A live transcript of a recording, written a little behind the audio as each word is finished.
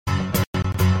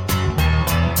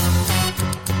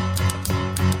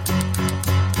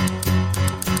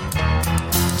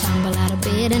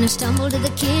get in a stumble to the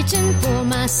kitchen, pour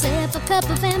myself a cup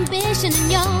of ambition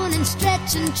and yawn and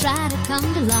stretch and try to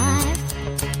come to life.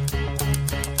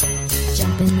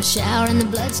 Jump in the shower and the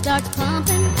blood starts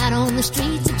pumping. Out on the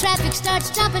streets the traffic starts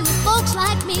jumping with folks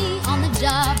like me on the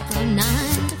job from 9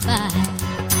 to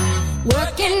 5.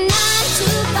 Working 9 to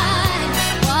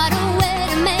 5, what a way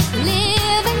to make a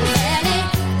living. Barely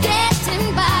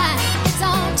getting by, it's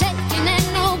all taking and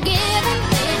no giving.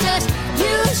 They just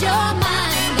use your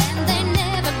mind and they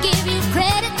never give you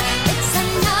credit. It's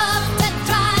enough to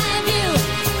drive you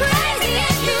crazy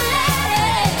if you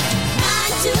let it.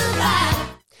 9 to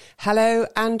 5. Hello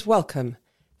and welcome.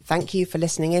 Thank you for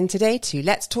listening in today to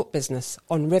Let's Talk Business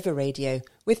on River Radio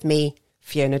with me,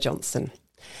 Fiona Johnson.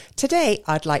 Today,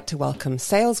 I'd like to welcome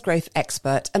sales growth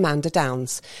expert Amanda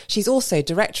Downs. She's also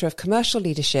Director of Commercial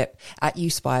Leadership at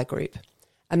Uspire Group.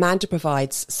 Amanda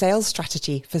provides sales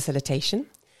strategy facilitation,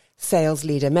 sales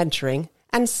leader mentoring,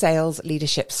 and sales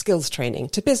leadership skills training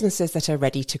to businesses that are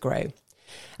ready to grow.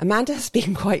 Amanda has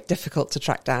been quite difficult to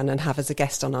track down and have as a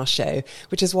guest on our show,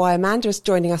 which is why Amanda is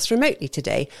joining us remotely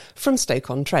today from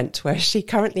Stoke-on-Trent, where she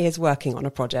currently is working on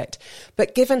a project.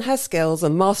 But given her skills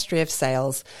and mastery of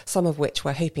sales, some of which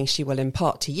we're hoping she will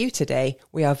impart to you today,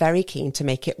 we are very keen to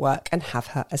make it work and have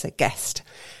her as a guest.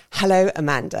 Hello,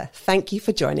 Amanda. Thank you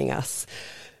for joining us.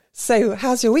 So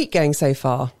how's your week going so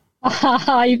far?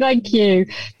 Hi, thank you.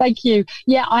 Thank you.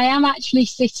 Yeah, I am actually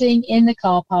sitting in the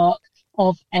car park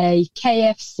of a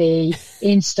KFC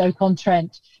in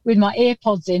Stoke-on-Trent with my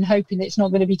earpods in, hoping that it's not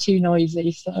going to be too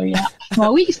noisy. So yeah, my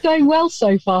week's going well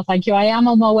so far, thank you. I am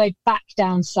on my way back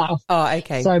down south. Oh,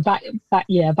 okay. So back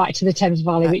to the Thames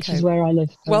Valley, which is where I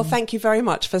live. Well, thank you very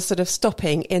much for sort of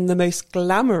stopping in the most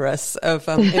glamorous of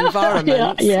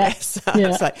environments.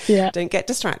 Don't get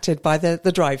distracted by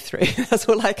the drive-through. That's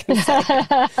all I can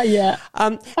say.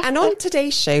 And on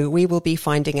today's show, we will be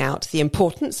finding out the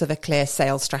importance of a clear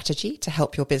sales strategy to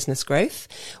help your business growth.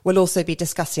 We'll also be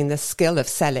discussing the skill of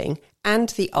selling and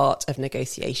the art of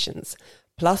negotiations.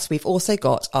 Plus, we've also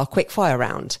got our quick fire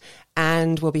round,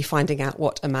 and we'll be finding out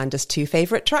what Amanda's 2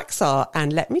 favourite tracks are.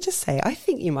 And let me just say, I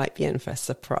think you might be in for a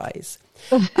surprise.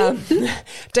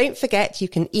 Don't forget, you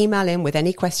can email in with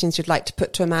any questions you'd like to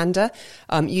put to Amanda.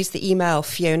 Use the email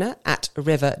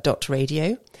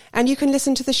fiona@river.radio, and you can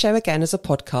listen to the show again as a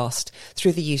podcast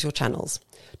through the usual channels.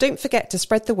 Don't forget to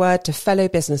spread the word to fellow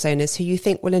business owners who you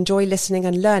think will enjoy listening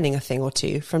and learning a thing or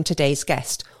two from today's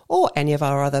guest or any of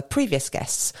our other previous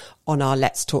guests on our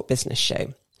Let's Talk Business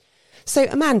show. So,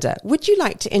 Amanda, would you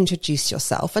like to introduce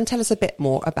yourself and tell us a bit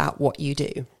more about what you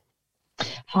do?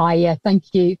 Hi,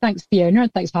 thank you. Thanks, Fiona,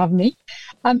 and thanks for having me.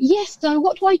 So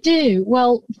what do I do?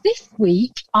 Well, this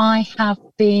week I have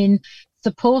been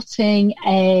supporting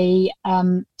a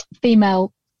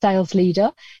female sales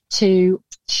leader to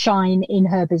shine in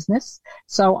her business.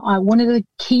 So one of the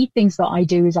key things that I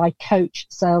do is I coach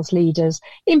sales leaders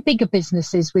in bigger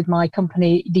businesses with my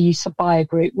company, the Uspire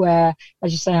Group, where,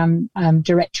 as you say, I'm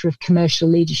Director of Commercial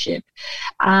Leadership.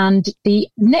 And the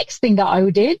next thing that I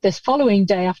did, this following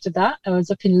day after that, I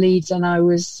was up in Leeds and I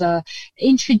was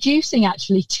introducing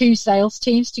actually 2 sales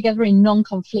teams together in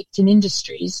non-conflicting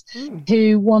industries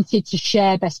who wanted to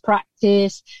share best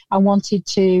practice and wanted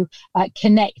to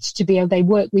connect to be able, they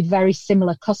work with very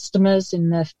similar customers in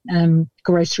the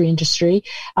grocery industry,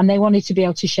 and they wanted to be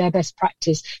able to share best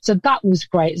practice. So that was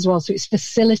great as well. So it's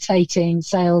facilitating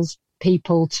sales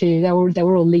people to, they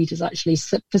were all leaders actually,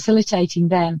 facilitating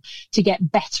them to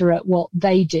get better at what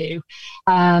they do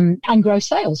and grow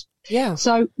sales. Yeah.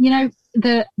 So, you know,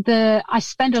 I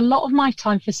spend a lot of my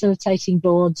time facilitating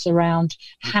boards around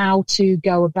how to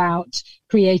go about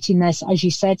creating this, as you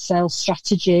said, sales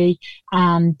strategy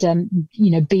and,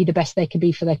 be the best they can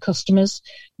be for their customers,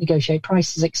 negotiate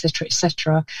prices, et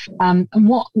cetera, and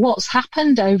what's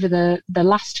happened over the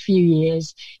last few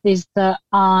years is that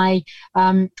I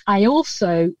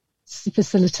also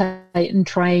facilitate and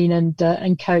train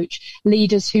and coach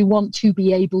leaders who want to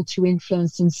be able to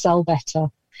influence and sell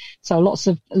better. So lots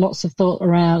of thought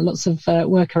around, lots of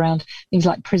work around things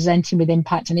like presenting with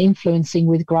impact and influencing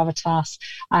with gravitas,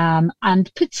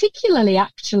 and particularly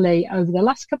actually over the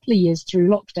last couple of years through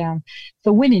lockdown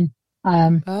for women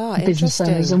business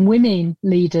owners and women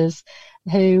leaders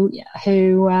who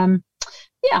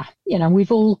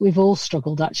we've all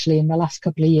struggled actually in the last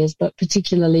couple of years, but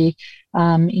particularly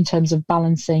in terms of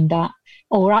balancing that,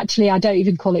 or actually I don't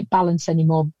even call it balance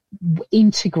anymore,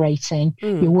 integrating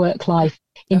your work life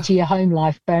into your home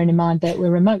life, bearing in mind that we're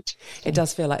remote. It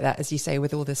does feel like that, as you say,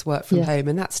 with all this work from home,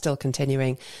 and that's still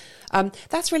continuing.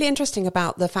 That's really interesting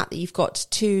about the fact that you've got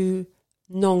 2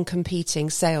 non-competing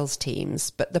sales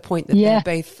teams, but the point that they're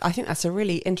both, I think that's a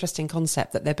really interesting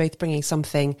concept, that they're both bringing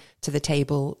something to the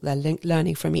table, they're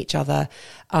learning from each other,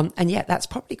 and yet that's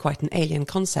probably quite an alien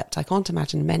concept. I can't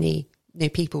imagine many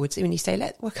people would say, when you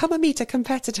say, come and meet a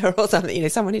competitor or something,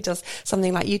 someone who does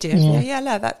something like you do.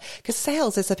 That, because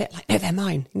sales is a bit like, no, they're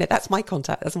mine. That's my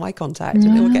contact. And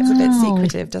it all gets a bit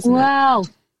secretive, doesn't it? Well,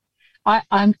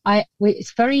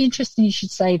 it's very interesting you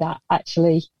should say that,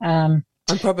 actually. I'm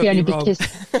probably only wrong. Because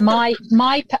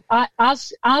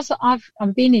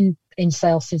I've been in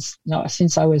sales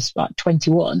since I was about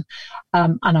 21,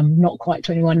 and I'm not quite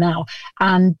 21 now.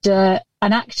 And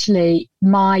actually,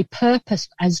 my purpose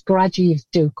as gradually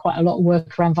do quite a lot of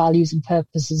work around values and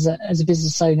purpose as a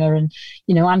business owner, and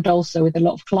and also with a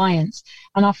lot of clients.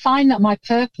 And I find that my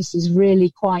purpose is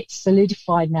really quite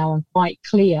solidified now and quite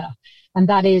clear. And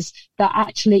that is that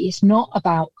actually it's not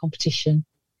about competition.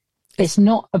 It's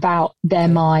not about their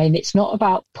mind. It's not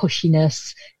about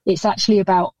pushiness. It's actually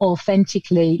about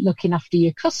authentically looking after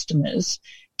your customers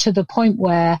to the point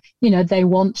where, they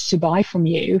want to buy from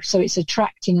you. So it's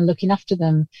attracting and looking after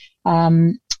them,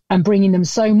 and bringing them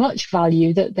so much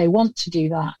value that they want to do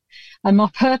that. And my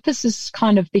purpose has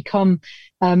kind of become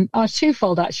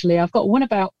twofold, actually. I've got one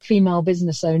about female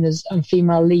business owners and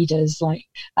female leaders, like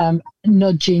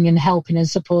nudging and helping and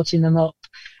supporting them up.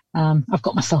 I've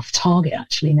got myself a target,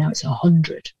 actually. Now it's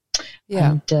 100.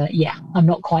 Yeah. And I'm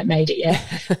not quite made it yet.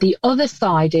 The other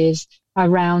side is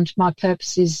around my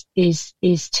purpose is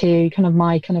to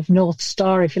my North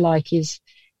Star, if you like, is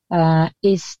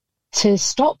to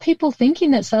stop people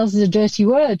thinking that sales is a dirty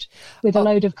word with a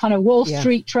load of kind of Wall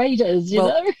Street traders, you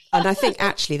know? And I think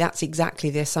actually that's exactly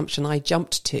the assumption I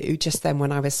jumped to just then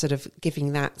when I was sort of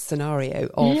giving that scenario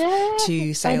of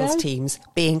two sales teams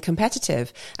being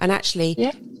competitive. And actually,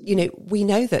 we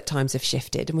know that times have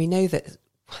shifted, and we know that,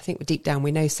 I think deep down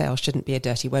we know sales shouldn't be a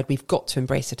dirty word. We've got to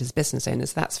embrace it as business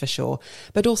owners, that's for sure.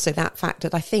 But also that fact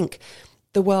that I think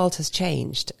the world has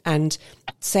changed, and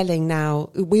selling now,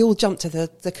 we all jump to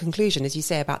the conclusion, as you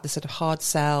say, about the sort of hard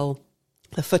sell,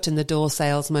 the foot in the door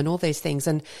salesman, all those things.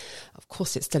 And of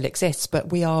course it still exists,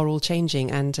 but we are all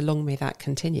changing, and long may that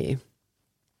continue.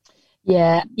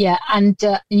 Yeah. And,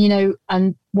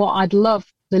 and what I'd love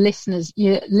the listeners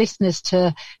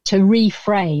to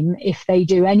reframe, if they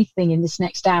do anything in this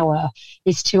next hour,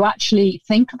 is to actually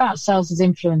think about sales as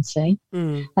influencing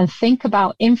and think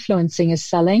about influencing as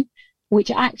selling, which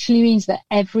actually means that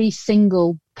every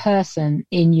single person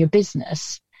in your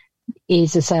business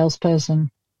is a salesperson.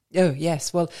 Oh,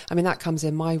 yes. Well, I mean, that comes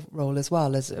in my role as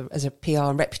well as a PR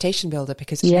and reputation builder,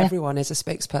 because everyone is a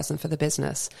spokesperson for the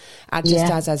business, and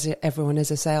just as everyone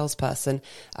is a salesperson,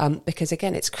 because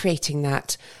again, it's creating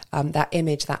that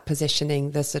image, that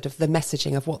positioning, the sort of the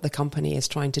messaging of what the company is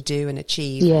trying to do and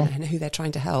achieve and who they're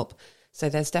trying to help. So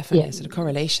there's definitely a sort of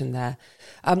correlation there.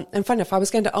 And funny enough, I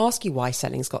was going to ask you why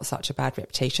selling's got such a bad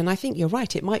reputation. I think you're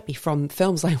right. It might be from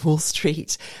films like Wall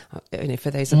Street,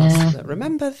 for those of us that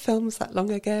remember films that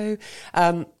long ago.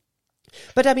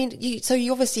 But I mean,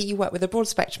 you obviously work with a broad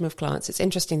spectrum of clients. It's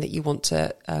interesting that you want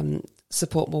to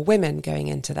support more women going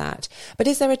into that. But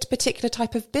is there a particular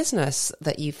type of business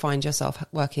that you find yourself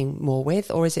working more with,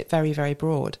 or is it very, very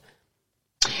broad?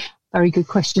 Very good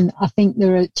question. I think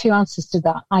there are two answers to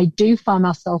that. I do find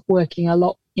myself working a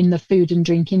lot in the food and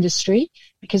drink industry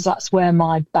because that's where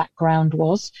my background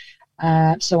was.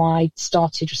 So I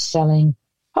started selling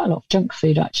quite a lot of junk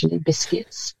food, actually,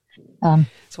 biscuits.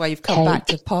 That's why you've come back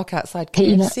to park outside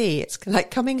KFC. It's like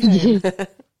coming home.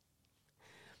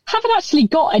 Haven't actually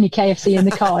got any KFC in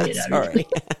the car, Sorry.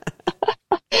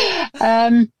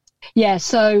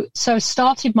 So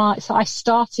I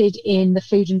started in the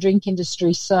food and drink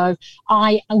industry. So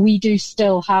we do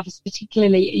still have,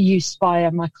 particularly used by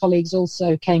my colleagues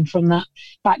also came from that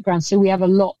background. So we have a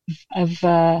lot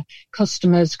of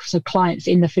customers, so clients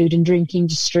in the food and drink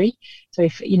industry. So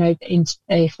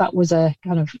if that was a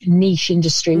kind of niche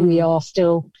industry, we are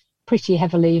still pretty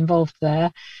heavily involved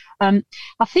there.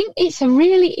 I think it's a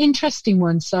really interesting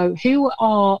one. So who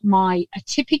are my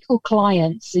typical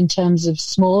clients in terms of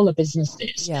smaller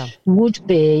businesses would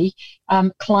be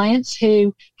clients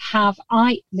who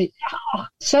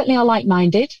certainly are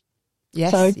like-minded.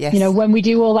 Yes, so, when we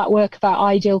do all that work about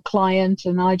ideal client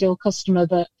and ideal customer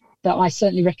that I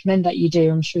certainly recommend that you do,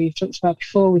 I'm sure you've talked about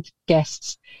before with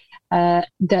guests,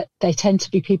 that they tend to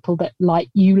be people that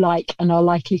you like and are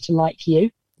likely to like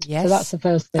you. Yes. So that's the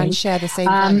first thing. And share the same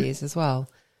values as well.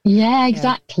 Yeah,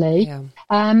 exactly. Yeah.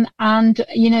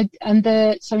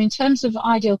 So in terms of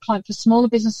ideal client for smaller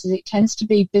businesses, it tends to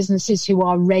be businesses who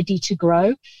are ready to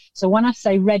grow. So when I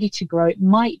say ready to grow, it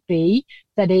might be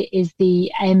that it is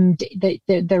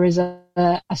that there is a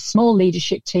small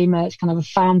leadership team, a kind of a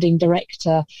founding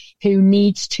director who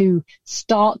needs to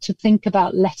start to think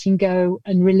about letting go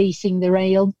and releasing the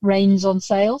reins on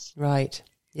sales. Right.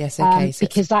 Yes. Okay.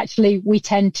 Because actually we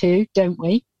tend to, don't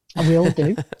we? And we all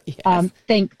do, Yes.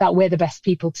 think that we're the best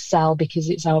people to sell because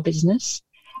it's our business.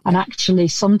 And actually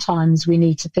sometimes we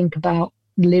need to think about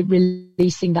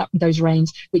releasing those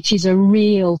reins, which is a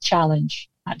real challenge,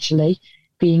 actually.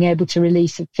 Being able to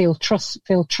release it, feel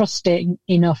trusting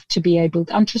enough to be able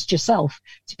to, and trust yourself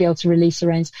to be able to release the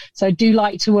reins. So I do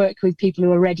like to work with people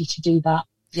who are ready to do that.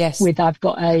 Yes. I've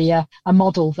got a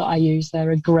model that I use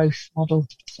there, a growth model.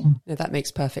 So. Yeah, that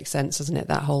makes perfect sense, doesn't it?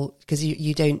 That whole, because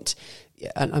you don't,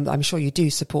 and I'm sure you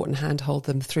do support and handhold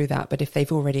them through that, but if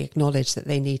they've already acknowledged that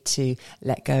they need to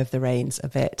let go of the reins a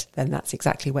bit, then that's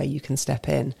exactly where you can step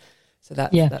in. So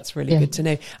that's really good to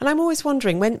know. And I'm always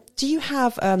wondering, do you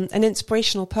have an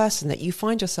inspirational person that you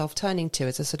find yourself turning to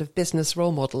as a sort of business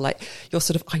role model, like your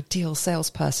sort of ideal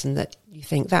salesperson that you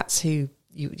think that's who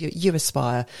you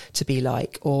aspire to be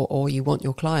like, or you want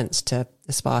your clients to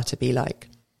aspire to be like?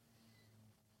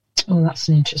 Oh, that's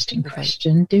an interesting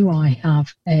question. Do I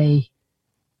have a...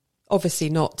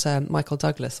 Obviously not Michael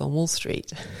Douglas on Wall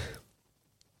Street.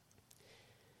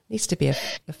 Needs to be a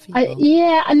female.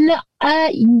 No,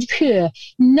 I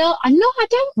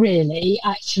don't really,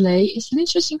 actually. It's an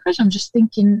interesting question. I'm just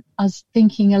thinking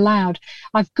aloud.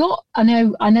 I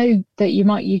know that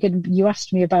you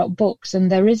asked me about books,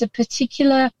 and there is a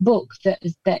particular book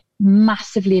that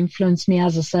massively influenced me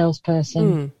as a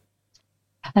salesperson.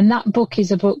 And that book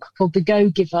is a book called The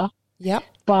Go-Giver. Yep.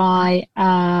 By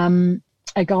a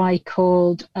guy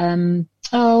called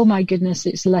oh my goodness,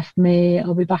 it's left me.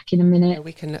 I'll be back in a minute. Yeah,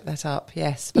 we can look that up.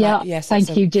 Yes. Yes.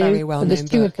 Thank you, very well known there's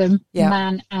two book. of them. Yeah.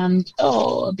 Man and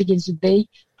it begins with B.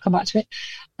 Come back to it.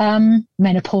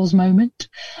 Menopause moment.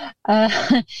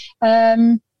 And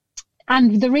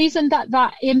the reason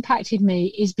that impacted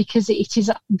me is because it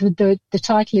is the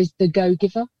title is The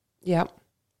Go-Giver. Yeah.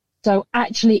 So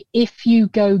actually, if you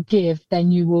go give,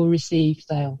 then you will receive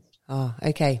sales. Oh,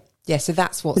 okay. Yeah, so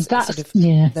that's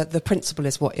the principle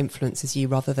is what influences you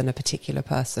rather than a particular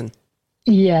person.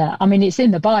 Yeah, I mean, it's in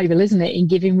the Bible, isn't it? In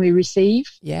giving we receive.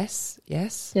 Yes. Be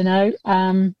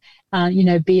a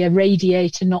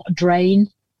radiator, not a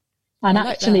drain. And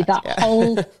actually,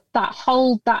 that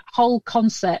whole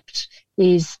concept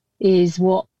is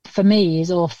what for me is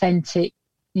authentic.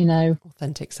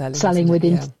 Authentic selling with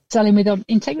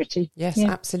integrity. Yes,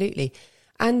 absolutely.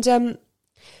 And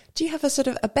do you have a sort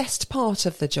of a best part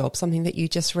of the job, something that you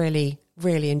just really,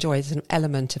 really enjoy? There's an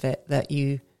element of it that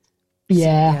you...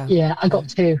 Yeah, I got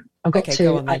two. I've got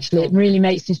two, actually. It really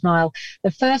makes me smile.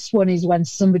 The first one is when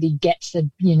somebody gets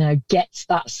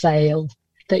that sale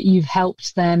that you've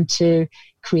helped them to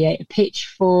create a pitch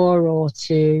for, or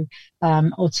to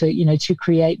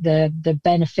create the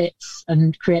benefits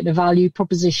and create the value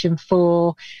proposition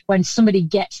for. When somebody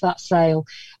gets that sale,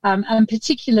 and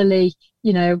particularly,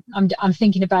 I'm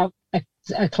thinking about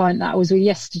a client that I was with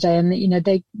yesterday, and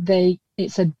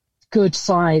it's a good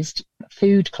sized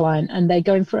food client, and they're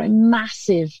going for a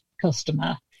massive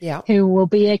customer who will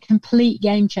be a complete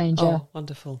game changer. Oh,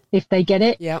 wonderful. If they get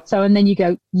it. Yeah. So, and then you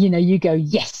go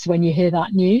yes when you hear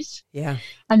that news. Yeah.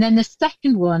 And then the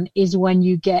second one is when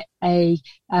you get a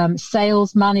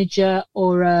sales manager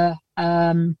or a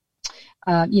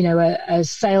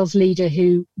sales leader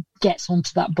who gets onto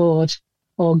that board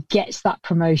or gets that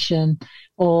promotion,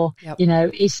 or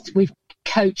we've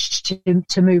coached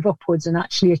to move upwards and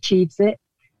actually achieves it.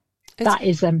 That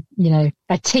is a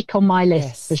tick on my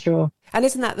list for sure. And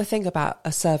isn't that the thing about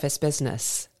a service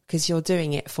business? Because you're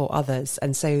doing it for others,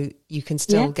 and so you can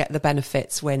still get the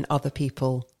benefits when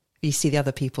you see the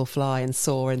other people fly and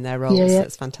soar in their roles. Yeah.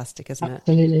 That's fantastic, isn't it?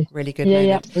 Absolutely. Really good moment.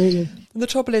 Yeah, absolutely. And the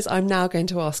trouble is, I'm now going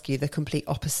to ask you the complete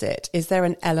opposite. Is there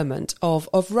an element of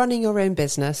running your own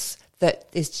business that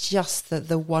is just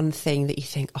the one thing that you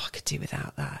think, I could do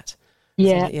without that?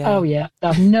 Yeah. Oh, yeah.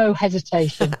 There's no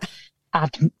hesitation.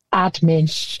 Admin.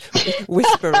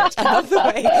 Whisper it.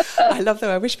 I love the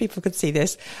way. I wish people could see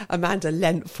this. Amanda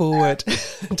leant forward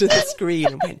to the screen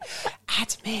and went,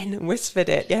 admin, and whispered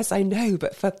it. Yes, I know,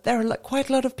 but there are quite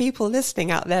a lot of people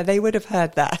listening out there. They would have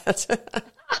heard that.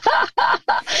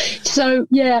 So,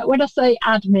 when I say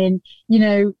admin,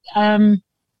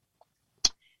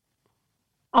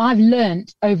 I've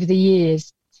learnt over the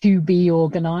years to be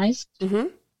organised. Mm-hmm.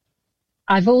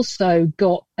 I've also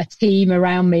got a team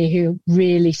around me who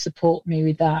really support me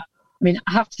with that. I mean,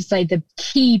 I have to say the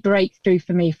key breakthrough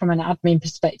for me from an admin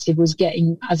perspective was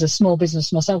getting, as a small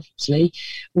business myself, actually,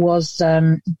 was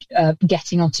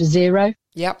getting onto Xero.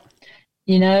 Yep.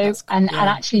 and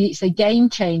actually it's a game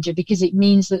changer because it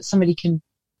means that somebody can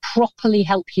properly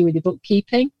help you with your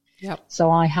bookkeeping. Yep. So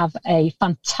I have a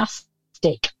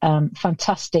fantastic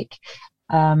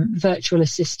virtual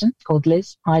assistant called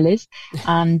Liz. Hi, Liz.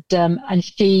 And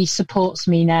she supports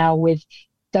me now with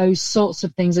those sorts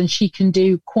of things. And she can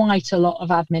do quite a lot of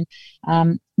admin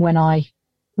when I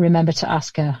remember to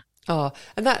ask her. Oh,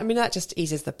 and that just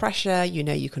eases the pressure.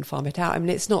 You can farm it out. I mean,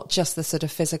 it's not just the sort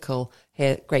of physical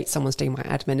here. Great, someone's doing my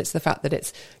admin. It's the fact that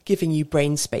it's giving you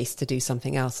brain space to do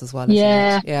something else as well. Isn't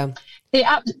it? Yeah, it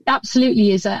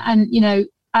absolutely is.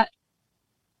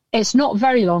 It's not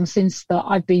very long since that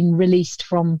I've been released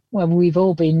from. Well, we've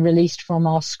all been released from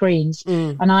our screens,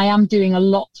 and I am doing a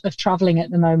lot of travelling at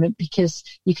the moment because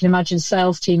you can imagine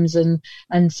sales teams and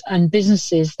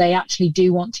businesses, they actually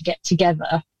do want to get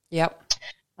together. Yep.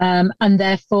 And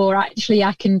therefore, actually,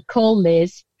 I can call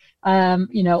Liz,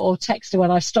 or text her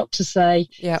when I stop to say,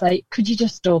 could you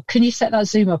can you set that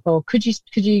Zoom up, or could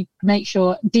you make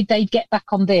sure, did they get back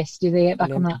on this? Did they get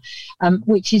back on that?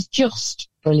 Which is just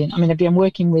brilliant. I mean, I've been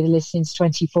working with Liz since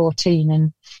 2014,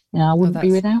 and I wouldn't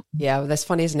be without. Yeah, well, that's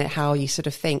funny, isn't it? How you sort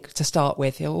of think to start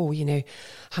with,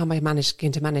 how am I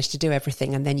going to manage to do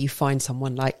everything? And then you find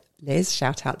someone like Liz,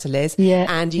 shout out to Liz,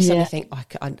 and you suddenly think,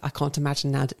 I can't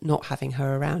imagine now not having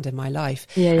her around in my life.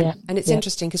 And it's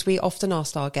interesting because we often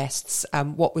asked our guests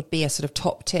what would be a sort of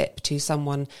top tip to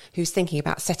someone who's thinking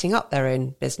about setting up their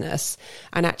own business.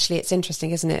 And actually, it's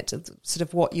interesting, isn't it? Sort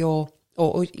of what you're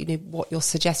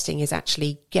suggesting is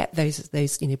actually get those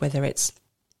whether it's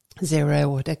Xero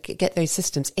or to get those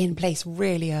systems in place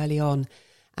really early on,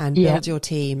 and build your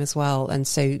team as well. And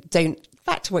so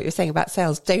back to what you're saying about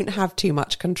sales, don't have too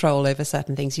much control over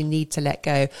certain things. You need to let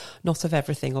go, not of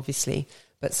everything, obviously,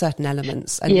 but certain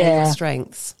elements and know your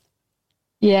strengths.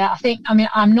 Yeah,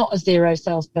 I'm not a Xero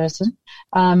salesperson,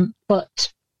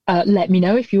 but let me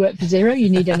know if you work for Xero, you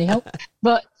need any help.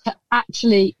 But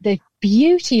actually, the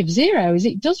beauty of Xero is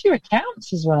it does your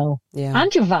accounts as well,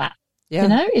 and your VAT.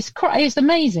 Yeah. It's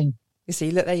amazing. You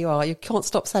see, look, there you are. You can't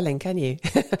stop selling, can you?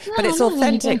 But it's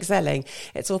authentic selling.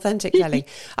 It's authentic selling.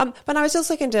 But I was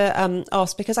also going to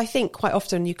ask, because I think quite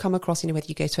often you come across, whether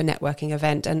you go to a networking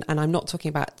event, and I'm not talking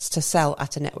about to sell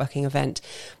at a networking event,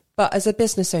 but as a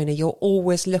business owner, you're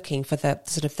always looking for the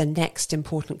sort of the next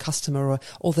important customer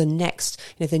or the next,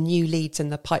 the new leads in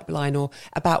the pipeline, or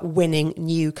about winning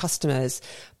new customers.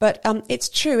 But it's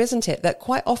true, isn't it, that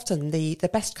quite often the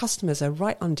best customers are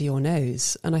right under your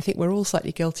nose. And I think we're all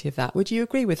slightly guilty of that. Would you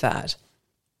agree with that?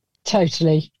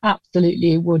 Totally.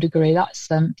 Absolutely would agree. That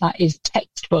is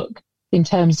textbook in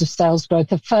terms of sales growth.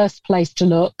 The first place to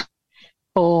look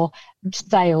for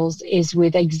sales is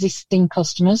with existing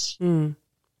customers.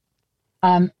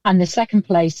 And the second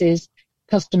place is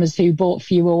customers who bought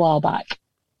for you a while back.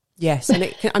 Yes, and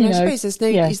I suppose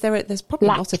there's probably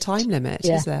not a time limit,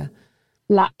 is there?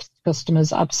 Lapsed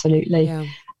customers, absolutely. Yeah.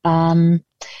 And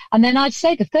then I'd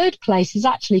say the third place is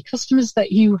actually customers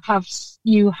that you have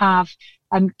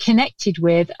connected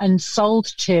with and sold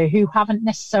to who haven't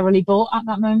necessarily bought at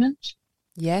that moment.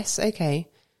 Yes, okay.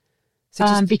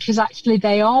 So because actually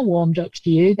they are warmed up to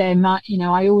you. They might,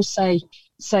 I always say,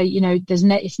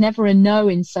 it's never a no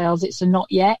in sales, it's a not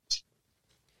yet.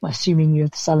 Well, assuming you're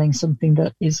selling something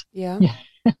that is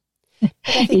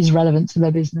is relevant to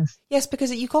their business. Yes,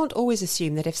 because you can't always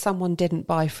assume that if someone didn't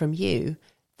buy from you,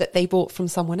 that they bought from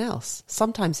someone else.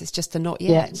 Sometimes it's just a not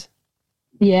yet.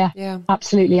 Yeah,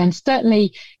 absolutely. And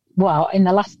certainly, in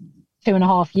the last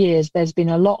 2.5 years, there's been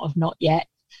a lot of not yet.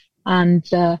 And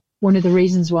one of the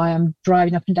reasons why I'm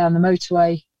driving up and down the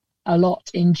motorway a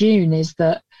lot in June is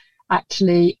that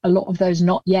actually a lot of those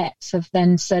not yets have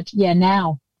then said,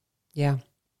 now. Yeah,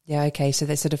 okay. So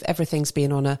there's sort of everything's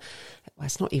been on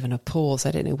it's not even a pause.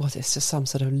 I don't know what, it's just some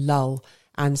sort of lull.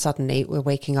 And suddenly we're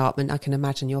waking up, and I can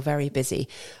imagine you're very busy.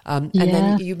 And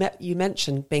then you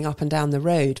mentioned being up and down the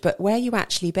road, but where are you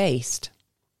actually based?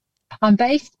 I'm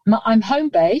home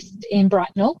based in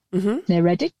Bracknell, near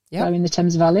Reading, so in the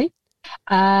Thames Valley.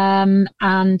 And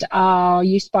our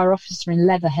youth bar office are in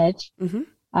Leatherhead.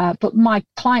 But my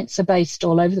clients are based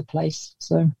all over the place.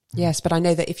 So yes, but I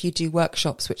know that if you do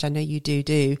workshops, which I know you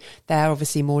do, they're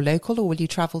obviously more local, or will you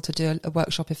travel to do a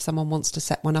workshop if someone wants to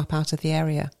set one up out of the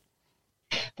area?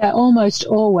 They're almost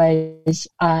always,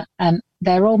 with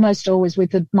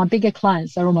my bigger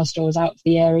clients, they're almost always out of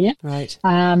the area. Right.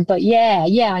 But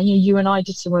you and I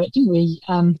did some work, didn't we?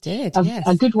 Did, yes.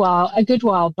 A good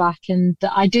while back. And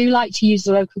I do like to use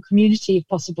the local community if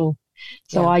possible.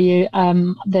 So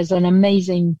there's an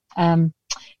amazing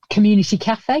community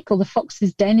cafe called the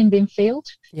Fox's Den in Binfield.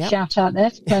 Yep. Shout out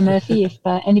there to Claire Murphy. If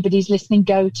anybody's listening,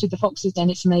 go to the Fox's Den.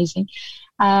 It's amazing.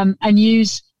 and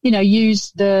use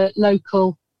the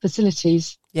local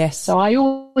facilities. Yes. So I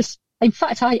always, in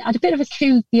fact, I had a bit of a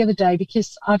coup the other day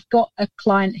because I've got a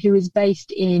client who is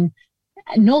based in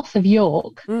north of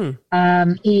York.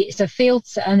 It's a field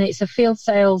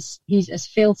sales. He's a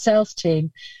field sales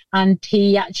team, and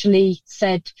he actually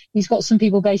said he's got some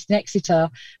people based in Exeter.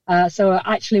 So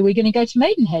actually, we're going to go to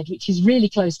Maidenhead, which is really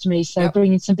close to me. So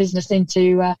bringing some business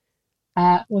into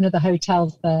one of the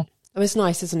hotels there. Oh, it's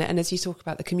nice, isn't it? And as you talk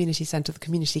about the community centre, the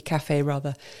community cafe,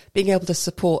 rather, being able to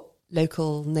support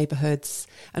local neighbourhoods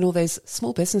and all those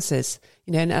small businesses,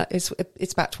 and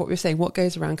it's back to what we were saying, what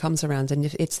goes around comes around, and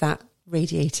it's that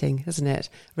radiating, isn't it?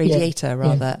 Radiator,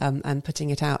 rather, and putting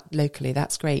it out locally.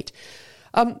 That's great.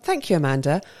 Thank you,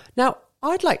 Amanda. Now,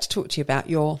 I'd like to talk to you about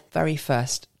your very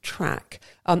first track.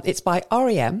 It's by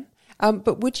R.E.M.,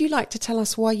 but would you like to tell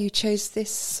us why you chose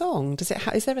this song?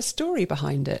 Is there a story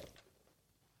behind it?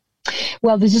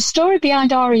 Well, there's a story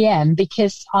behind R.E.M.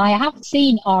 because I have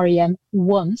seen R.E.M.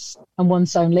 once and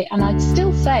once only, and I'd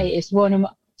still say it's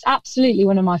absolutely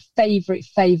one of my favourite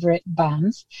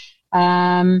bands.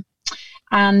 And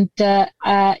I've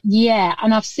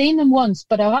seen them once,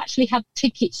 but I've actually had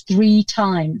tickets 3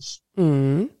 times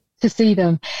to see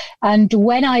them. And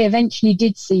when I eventually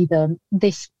did see them,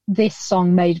 this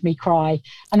song made me cry,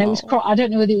 and it was I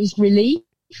don't know whether it was relief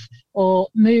or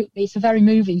it's a very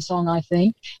moving song. I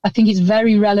think it's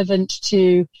very relevant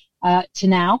to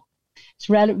now. It's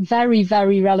very,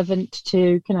 very relevant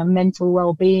to kind of mental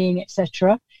well-being,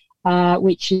 etc.,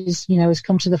 which is has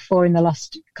come to the fore in the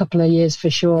last couple of years for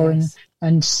sure. Yes.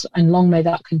 And long may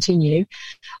that continue.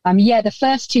 The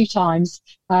first 2 times,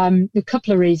 a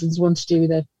couple of reasons. One to do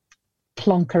with a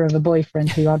plonker of a boyfriend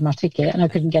who had my ticket and I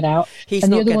couldn't get out. He's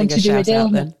and not the other getting one a shout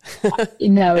out then.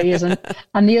 No, he isn't.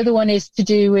 And the other one is to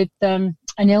do with an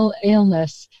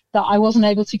illness that I wasn't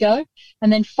able to go.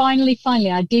 And then finally,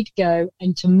 I did go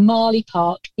into Marley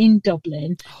Park in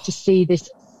Dublin to see this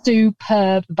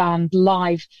superb band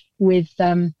live with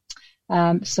some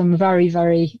very,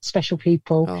 very special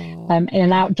people in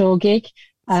an outdoor gig.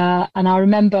 And I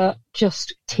remember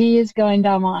just tears going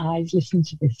down my eyes listening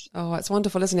to this. Oh, it's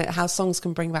wonderful, isn't it? How songs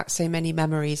can bring back so many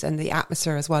memories and the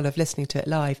atmosphere as well of listening to it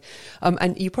live.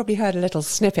 And you probably heard a little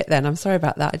snippet then. I'm sorry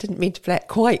about that. I didn't mean to play it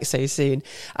quite so soon.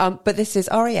 But this is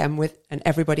R.E.M. with And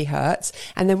Everybody Hurts.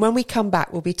 And then when we come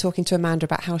back, we'll be talking to Amanda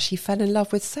about how she fell in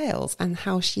love with sales and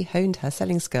how she honed her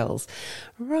selling skills.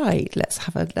 Right, let's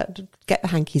get the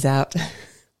hankies out.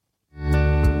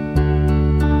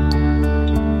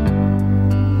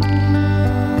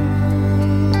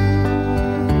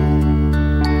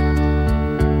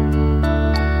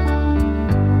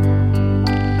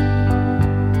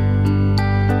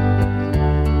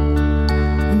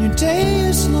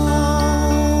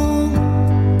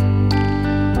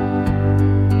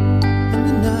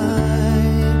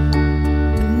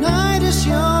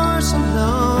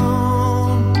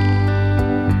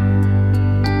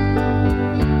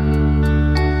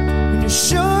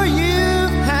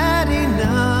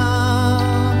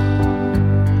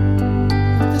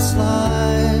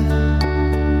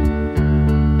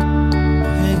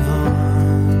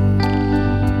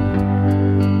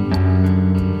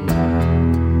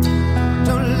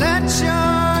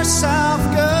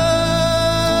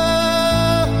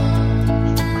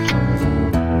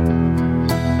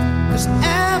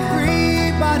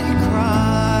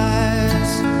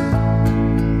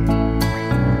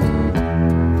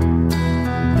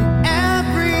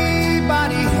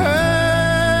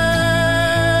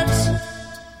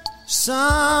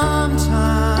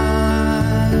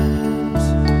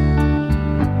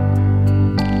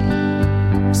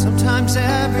 Sometimes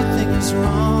everything is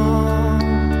wrong.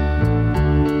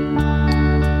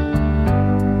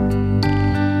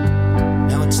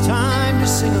 Now it's time to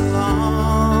sing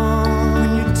along.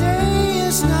 When your day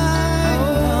is night,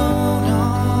 hold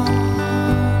on.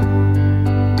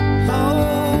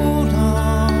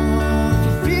 If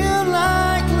you feel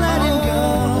like letting go,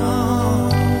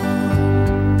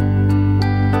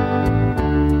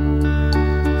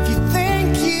 if you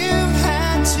think you've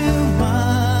had too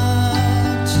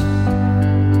much,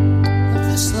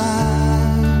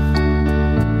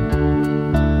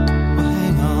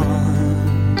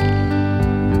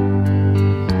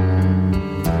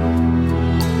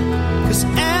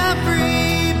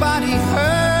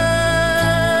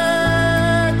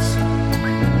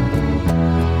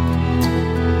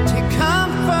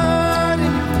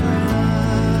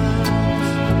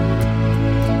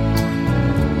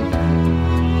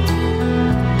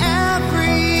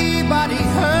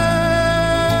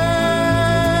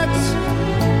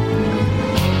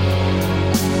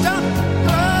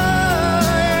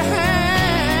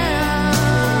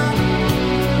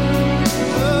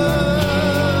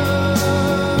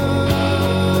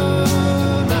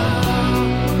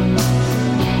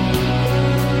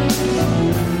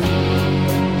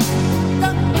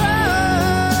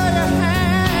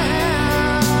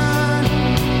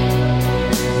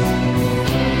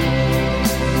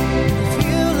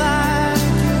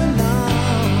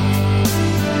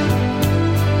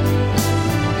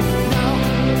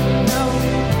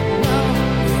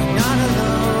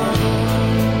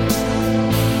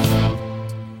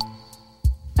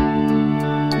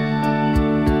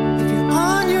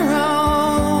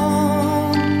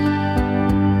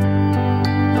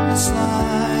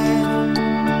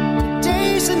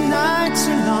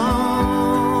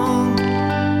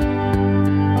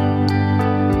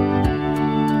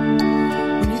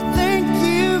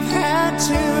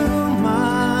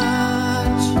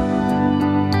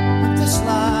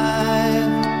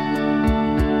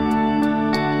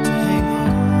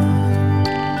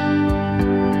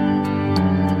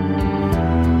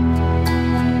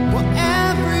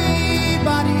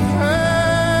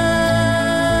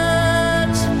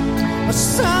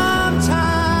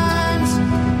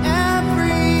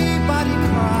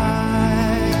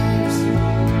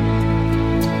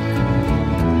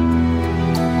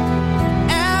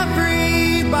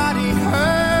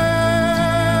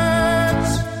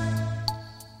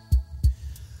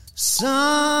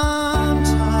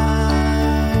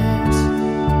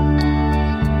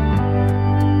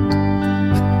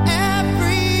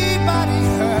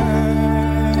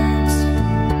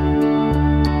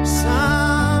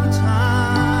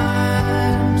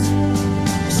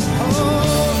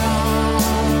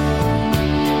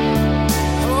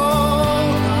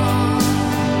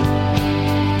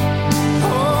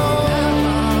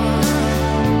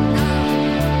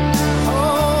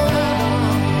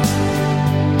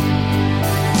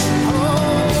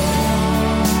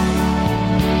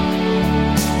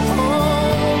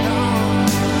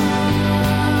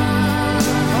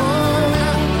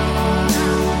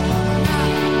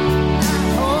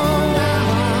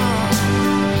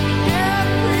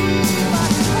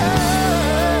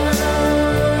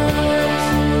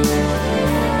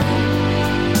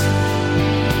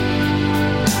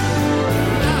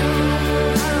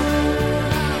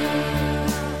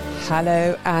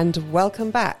 Hello and welcome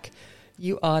back.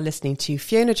 You are listening to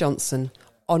Fiona Johnson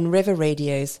on River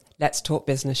Radio's Let's Talk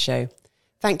Business show.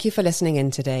 Thank you for listening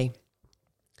in today.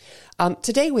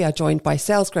 Today we are joined by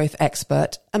sales growth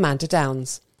expert Amanda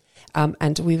Downs.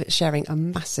 And we're sharing a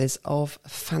masses of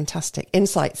fantastic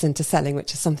insights into selling,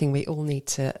 which is something we all need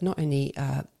to not only,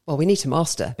 we need to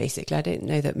master, basically. I don't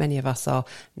know that many of us are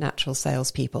natural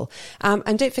salespeople.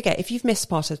 And don't forget, if you've missed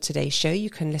part of today's show, you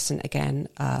can listen again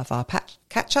of our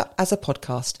catch up as a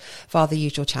podcast via the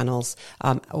usual channels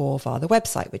or via the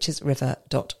website, which is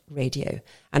river.radio.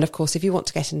 And of course, if you want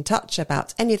to get in touch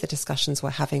about any of the discussions we're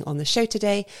having on the show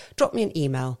today, drop me an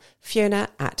email,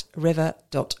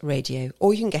 fiona@river.radio,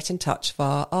 or you can get in touch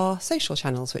via our social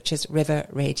channels, which is River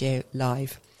Radio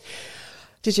Live.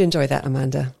 Did you enjoy that,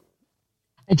 Amanda?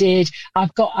 I did.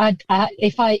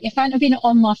 If I hadn't been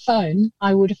on my phone,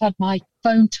 I would have had my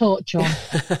phone torch on.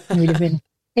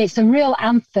 It's a real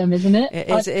anthem, isn't it?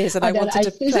 It is. And I wanted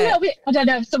to play it's a little bit, I don't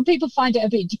know, some people find it a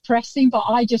bit depressing, but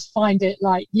I just find it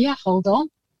like, yeah, hold on.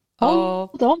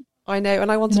 Hold on. I know,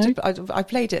 and I wanted to. I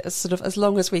played it as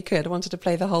long as we could. I wanted to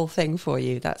play the whole thing for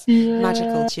you. That's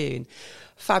magical tune,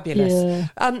 fabulous. Yeah.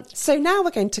 So now we're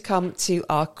going to come to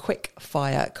our quick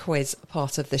fire quiz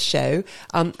part of the show.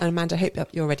 And Amanda, I hope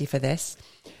you're ready for this.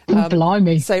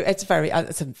 Blimey! So it's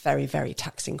some very, very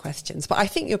taxing questions, but I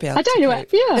think you'll be able. I don't know.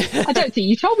 Yeah, I don't think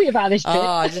you told me about this bit.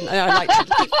 I didn't. I like to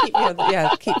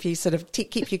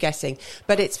keep you guessing,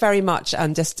 but it's very much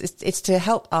it's to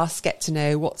help us get to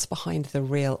know what's behind the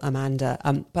real Amanda.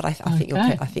 But I think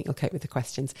you'll cope with the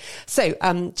questions. So,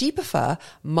 do you prefer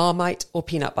Marmite or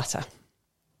peanut butter?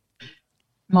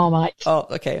 Marmite. Oh,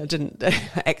 okay. I didn't.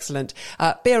 Excellent.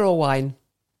 Beer or wine?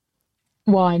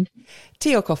 Wine.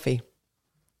 Tea or coffee?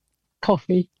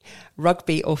 Coffee.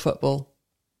 Rugby or football?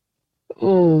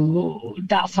 Oh,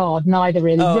 that's hard. Neither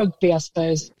really. Rugby, I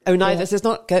suppose. Oh, neither. Yeah. So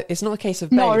it's not a case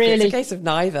of both. Not really. It's a case of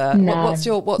neither. No. What's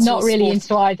your not really sport?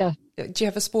 Into either. Do you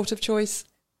have a sport of choice?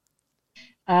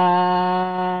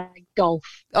 Golf.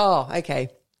 Oh, okay.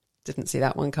 Didn't see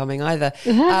that one coming either.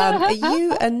 Are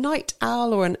you a night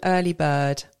owl or an early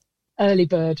bird? Early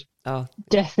bird. Oh,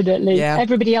 definitely. Yeah.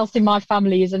 Everybody else in my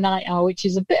family is a night owl, which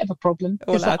is a bit of a problem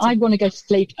because I want to go to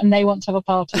sleep and they want to have a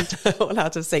party. All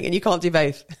out of sync, and you can't do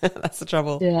both. That's the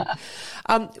trouble. Yeah.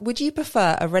 Would you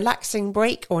prefer a relaxing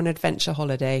break or an adventure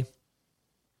holiday?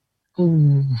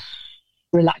 Ooh,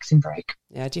 relaxing break.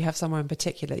 Yeah. Do you have somewhere in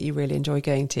particular that you really enjoy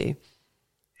going to?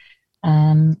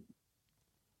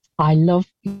 I love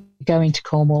going to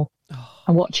Cornwall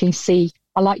and watching sea.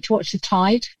 I like to watch the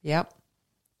tide. Yep.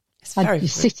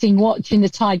 Sitting watching the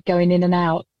tide going in and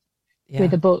out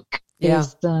with a book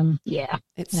is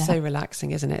it's so relaxing,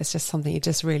 isn't it? It's just something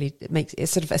it's sort of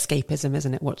escapism,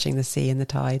 isn't it, watching the sea and the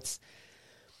tides.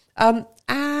 And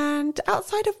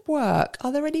outside of work,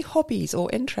 are there any hobbies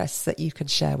or interests that you can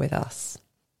share with us?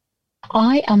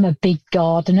 I am a big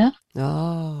gardener.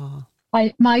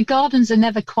 My gardens are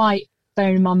never quite,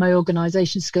 bearing in mind my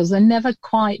organisation skills, they're never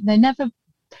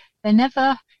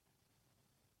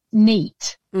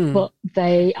neat, but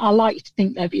I like to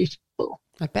think they're beautiful.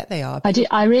 I bet they are.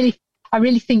 I really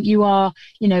think you are,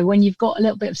 when you've got a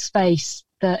little bit of space,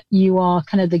 that you are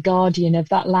kind of the guardian of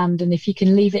that land, and if you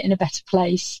can leave it in a better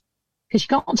place, because you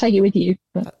can't take it with you,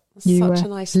 but such a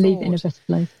nice leave thought. it in a better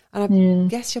place. And I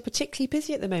guess you're particularly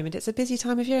busy at the moment. It's a busy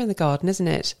time of year in the garden, isn't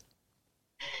it?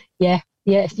 Yeah,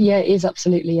 it is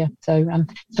absolutely. Yeah. So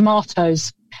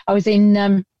tomatoes. I was in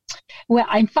I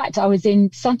was in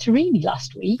Santorini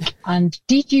last week, and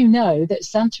did you know that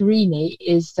Santorini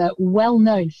is well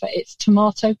known for its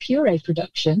tomato puree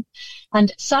production?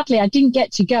 And sadly, I didn't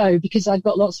get to go because I've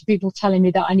got lots of people telling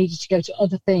me that I needed to go to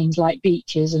other things like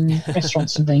beaches and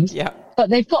restaurants and things. Yeah.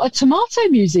 But they've got a tomato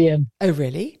museum. Oh,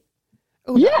 really?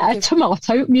 Oh, a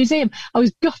tomato museum. I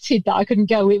was gutted that I couldn't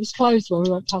go. It was closed when we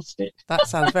went past it. That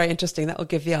sounds very interesting. That will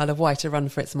give the Isle of Wight a run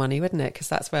for its money, wouldn't it? Because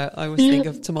that's where I always think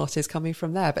of tomatoes coming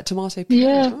from there. But tomato puree.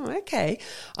 Yeah. Oh, okay.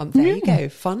 There you go.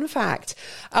 Fun fact.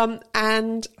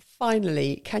 And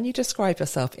finally, can you describe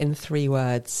yourself in 3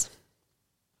 words?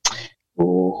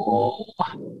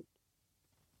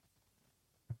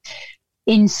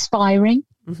 Inspiring,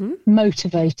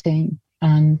 motivating,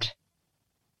 and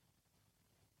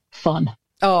fun.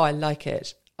 Oh, I like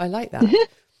it. I like that.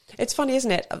 It's funny, isn't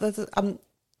it?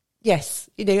 Yes,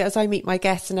 as I meet my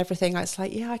guests and everything, it's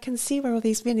like, I can see where all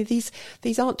these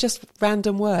aren't just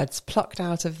random words plucked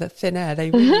out of the thin air.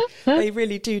 They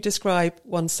really do describe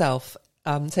oneself.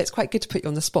 So it's quite good to put you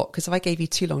on the spot, because if I gave you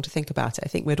too long to think about it, I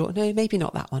think we'd all, no, maybe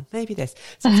not that one, maybe this.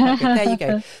 So it's quite good. There you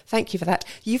go. Thank you for that.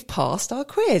 You've passed our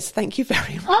quiz. Thank you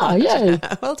very much. Oh, yeah.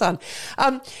 Well done.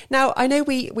 Now, I know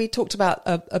we talked about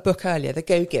a book earlier, The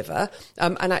Go-Giver,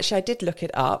 and actually I did look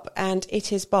it up, and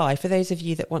it is by, for those of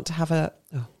you that want to have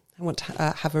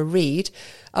a read,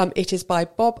 it is by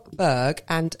Bob Berg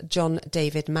and John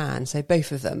David Mann, so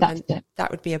both of them. That's it. That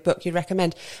would be a book you'd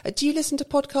recommend. Do you listen to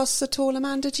podcasts at all,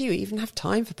 Amanda? Do you even have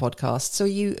time for podcasts? Or are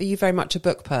you very much a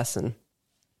book person?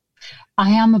 I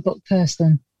am a book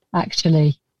person,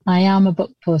 actually. I am a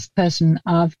book person.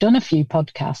 I've done a few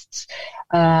podcasts,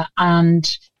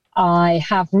 and I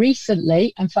have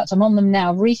recently, in fact, I'm on them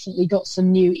now, recently got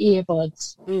some new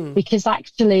earbuds because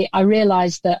actually I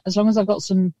realised that as long as I've got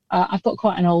I've got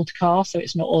quite an old car, so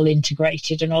it's not all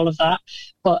integrated and all of that.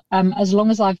 But as long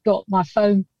as I've got my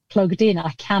phone plugged in,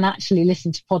 I can actually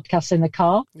listen to podcasts in the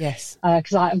car. Yes.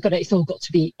 Because it's all got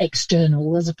to be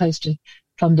external as opposed to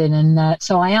plugged in. And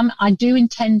so I do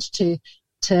intend to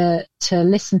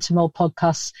listen to more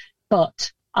podcasts,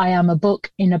 but I am a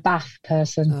book in a bath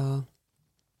person. Oh.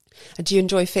 And do you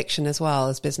enjoy fiction as well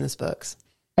as business books?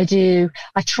 I do.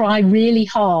 I try really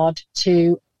hard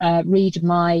to read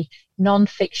my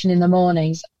non-fiction in the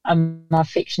mornings and my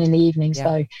fiction in the evenings,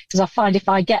 though, because I find if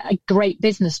I get a great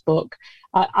business book,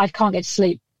 I can't get to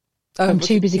sleep. I'm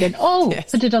too busy going,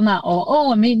 yes. Put it on that,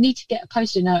 or I need to get a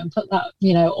post-it note and put that,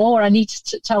 or I need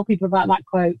to tell people about that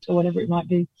quote or whatever it might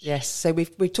be. Yes. So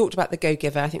we've talked about The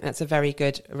Go-Giver. I think that's a very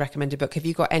good recommended book. Have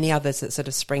you got any others that sort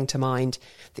of spring to mind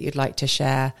that you'd like to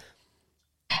share?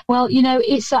 Well,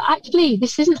 it's actually,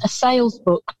 this isn't a sales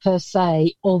book per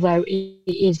se, although it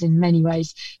is in many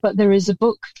ways, but there is a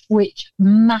book which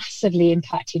massively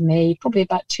impacted me probably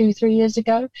about 2-3 years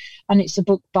ago. And it's a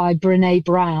book by Brené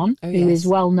Brown, who is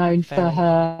well known for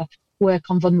her work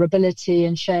on vulnerability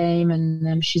and shame.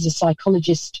 And she's a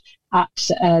psychologist at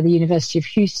the University of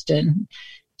Houston.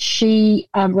 She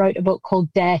wrote a book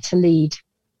called Dare to Lead.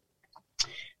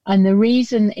 And the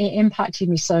reason it impacted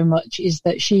me so much is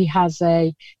that she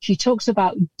talks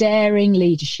about daring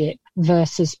leadership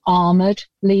versus armored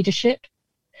leadership.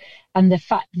 And the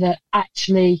fact that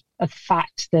actually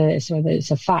whether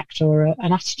it's a fact or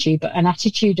an attitude, but an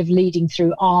attitude of leading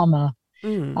through armor.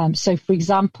 So, for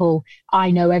example, I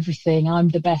know everything, I'm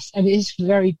the best. I mean, it's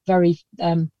very, very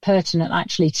pertinent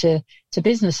actually to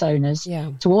business owners,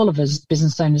 to all of us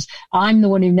business owners. I'm the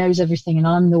one who knows everything, and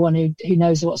I'm the one who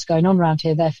knows what's going on around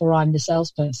here. Therefore, I'm the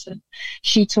salesperson.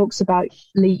 She talks about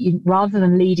rather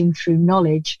than leading through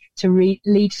knowledge, to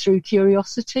lead through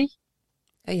curiosity.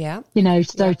 To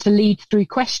lead through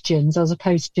questions as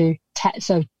opposed to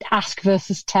so ask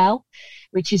versus tell,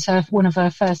 which is one of her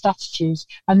first attitudes.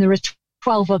 And there are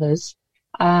 12 others,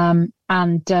 and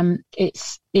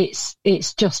it's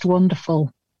just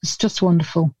wonderful. It's just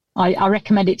wonderful. I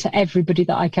recommend it to everybody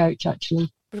that I coach, actually.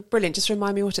 Brilliant. Just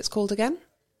remind me what it's called again.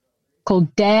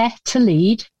 Called Dare to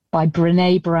Lead by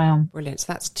Brené Brown. Brilliant.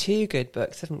 So that's 2 good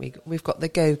books, haven't we? We've got The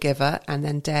Go-Giver and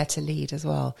then Dare to Lead as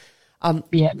well.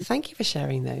 Thank you for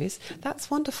sharing those.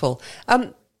 That's wonderful.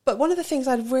 But one of the things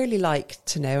I'd really like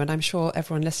to know, and I'm sure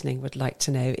everyone listening would like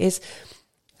to know, is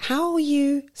how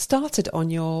you started on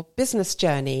your business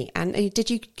journey. And did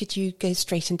you go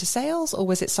straight into sales, or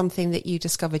was it something that you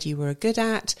discovered you were good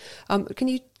at? Can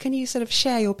you sort of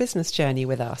share your business journey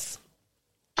with us?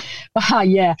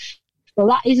 Yeah. Well,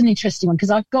 that is an interesting one,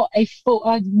 because I've got a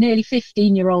nearly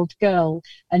 15-year-old girl,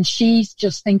 and she's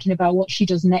just thinking about what she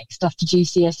does next after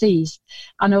GCSEs.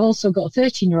 And I've also got a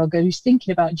 13-year-old girl who's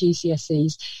thinking about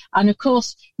GCSEs. And of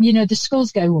course, the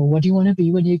schools go, well, what do you want to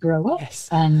be when you grow up? Yes.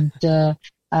 And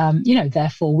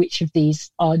therefore, which of these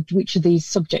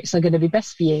subjects are going to be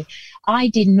best for you? I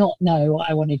did not know what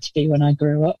I wanted to be when I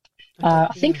grew up.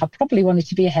 I think I probably wanted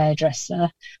to be a hairdresser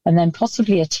and then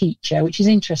possibly a teacher, which is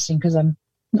interesting because I'm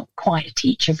not quite a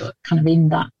teacher, but kind of in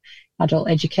that adult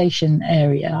education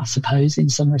area, I suppose, in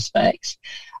some respects.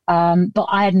 But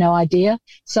I had no idea.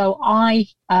 So I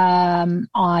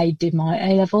did my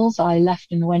A-levels. I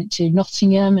left and went to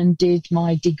Nottingham and did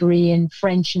my degree in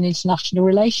French and International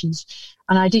Relations.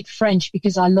 And I did French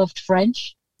because I loved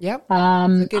French. Yep.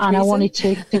 And I wanted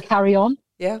to carry on.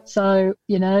 Yeah. So,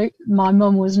 my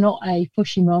mum was not a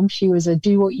pushy mum. She was a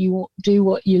do what you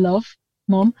love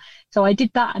mum. So I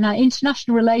did that, and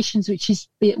international relations, which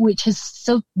has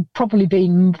still probably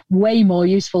been way more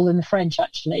useful than the French,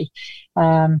 actually,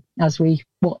 as we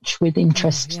watch with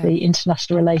interest the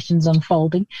international relations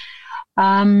unfolding.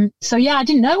 I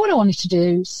didn't know what I wanted to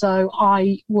do. So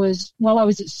while I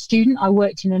was a student, I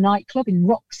worked in a nightclub in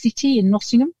Rock City in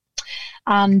Nottingham.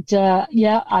 And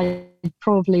I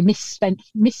probably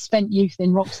misspent youth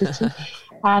in Rock City.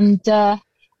 And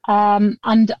I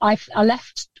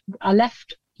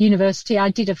left university. I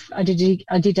did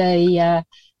a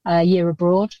year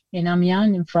abroad in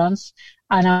Amiens in France,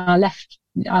 and I left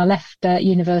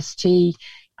university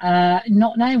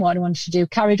not knowing what I wanted to do.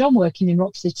 Carried on working in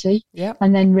Rock City,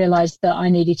 and then realised that I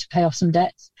needed to pay off some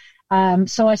debts.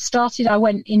 So I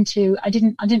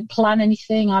didn't plan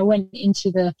anything. I went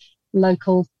into the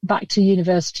local, back to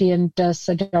university, and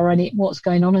said, what's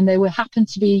going on? And there happened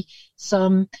to be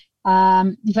some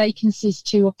vacancies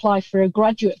to apply for a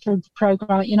graduate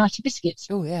program at United Biscuits.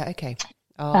 Oh, yeah, okay.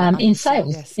 In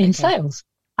sales, yes, sales.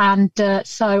 And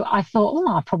so I thought,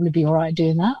 I'll probably be all right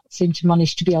doing that. Seemed to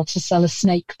manage to be able to sell a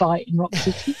snake bite in Rock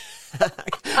City.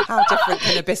 How different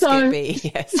can a biscuit be?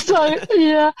 Yes.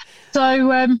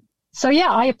 So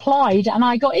I applied and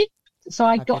I got in. So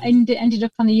I ended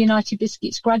up on the United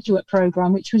Biscuits graduate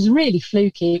program, which was really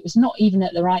fluky. It was not even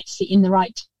at the right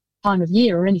time of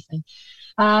year or anything.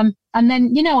 And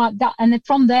then,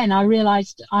 from then I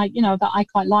realised that I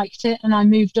quite liked it, and I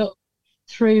moved up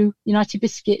through United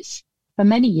Biscuits for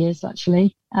many years,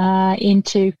 actually,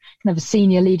 into kind of a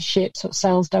senior leadership sort of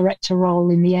sales director role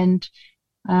in the end.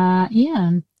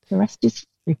 And the rest is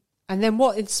history. And then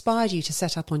what inspired you to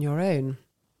set up on your own?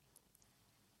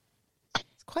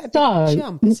 It's quite a big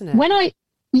jump, isn't it? When I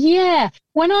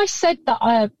said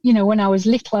that, when I was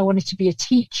little, I wanted to be a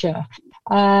teacher.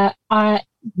 One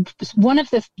of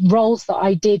the roles that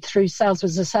I did through sales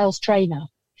was a sales trainer.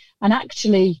 And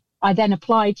actually, I then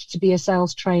applied to be a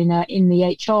sales trainer in the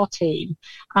HR team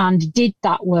and did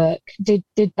that work, did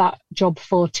that job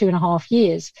for 2.5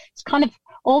 years. It's kind of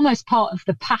almost part of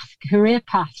the career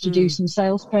path to do some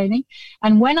sales training.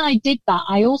 And when I did that,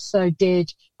 I also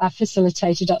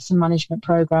facilitated at some management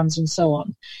programs and so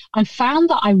on, and found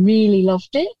that I really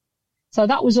loved it. So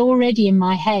that was already in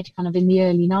my head kind of in the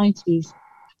early 90s.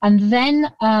 And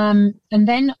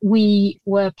then we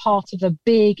were part of a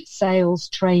big sales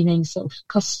training sort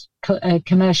of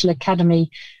commercial academy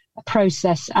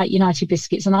process at United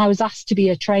Biscuits. And I was asked to be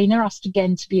a trainer, asked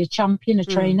again to be a champion, a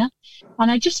trainer. And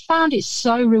I just found it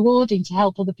so rewarding to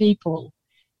help other people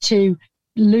to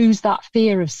lose that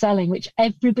fear of selling, which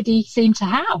everybody seemed to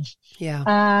have.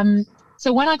 Yeah.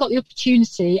 So when I got the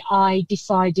opportunity, I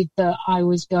decided that I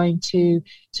was going to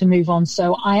move on.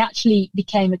 So I actually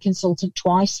became a consultant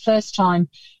twice. First time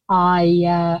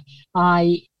I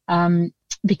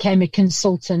became a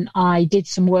consultant, I did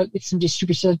some work with some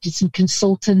distributors, did some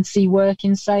consultancy work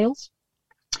in sales,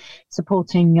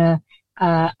 supporting a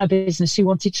business who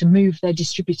wanted to move their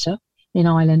distributor in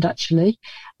Ireland, actually.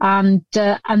 And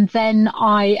then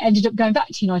I ended up going back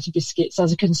to United Biscuits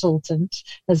as a consultant,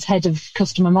 as head of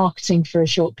customer marketing for a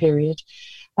short period.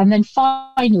 And then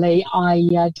finally,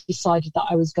 I decided that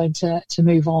I was going to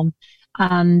move on.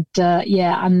 And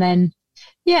then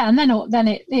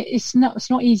it's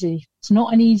not easy. It's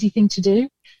not an easy thing to do.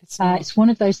 It's one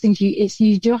of those things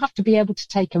you do have to be able to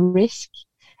take a risk,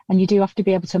 and you do have to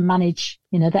be able to manage,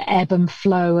 the ebb and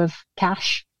flow of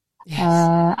cash.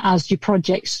 Yes. As your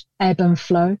projects ebb and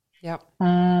flow. Yep.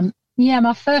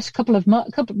 My first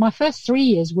my first 3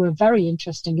 years were very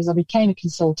interesting because I became a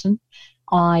consultant.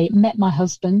 I met my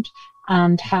husband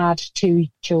and had 2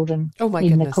 children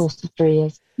in the course of 3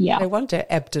 years. Yeah. No wonder it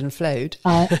ebbed and flowed.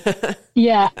 And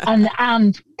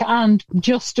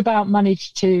just about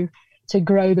managed to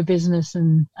grow the business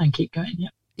and keep going. Yeah.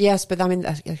 Yes, but I mean,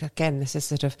 again, this is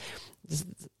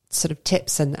sort of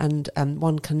tips and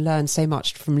one can learn so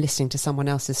much from listening to someone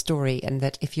else's story. And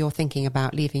that if you're thinking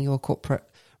about leaving your corporate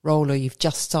role, or you've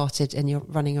just started and you're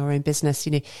running your own business,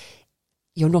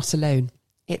 you're not alone.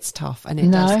 It's tough, and it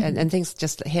does, and things,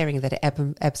 just hearing that it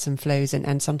ebbs and flows,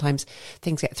 and sometimes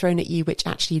things get thrown at you, which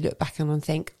actually you look back on and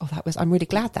think, I'm really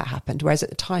glad that happened. Whereas at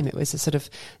the time it was a sort of,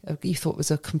 you thought it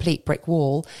was a complete brick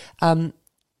wall.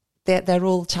 They're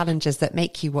all challenges that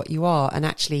make you what you are, and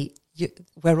actually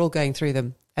we're all going through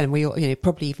them. And we all,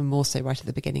 probably even more so right at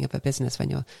the beginning of a business when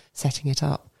you're setting it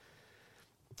up.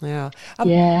 Yeah.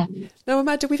 Now,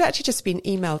 Amanda, we've actually just been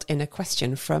emailed in a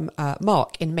question from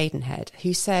Mark in Maidenhead,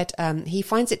 who said he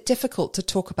finds it difficult to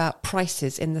talk about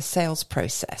prices in the sales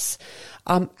process.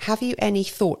 Have you any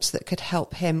thoughts that could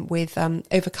help him with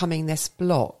overcoming this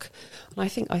block? And I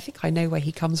think I know where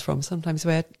he comes from. Sometimes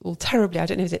we're all terribly, I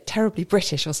don't know, is it terribly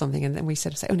British or something? And then we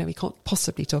sort of say, oh no, we can't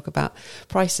possibly talk about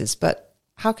prices. But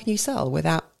how can you sell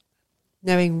without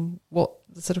knowing what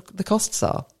the costs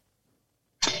are?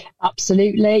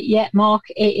 Absolutely. Yeah, Mark,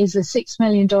 it is a $6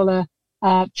 million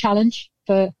challenge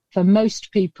for for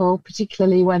most people,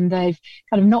 particularly when they've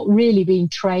kind of not really been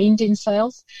trained in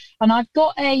sales. And I've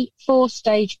got a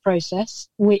 4-stage process,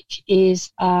 which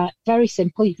is very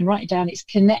simple. You can write it down. It's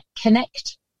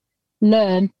connect,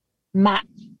 learn, match,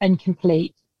 and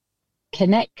complete.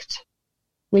 Connect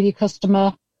with your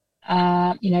customer,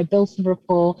 build some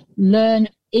rapport, learn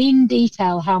in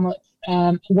detail how much,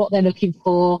 what they're looking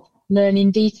for, learn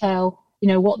in detail,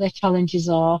 what their challenges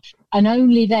are, and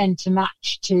only then to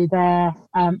match to their,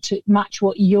 to match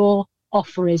what your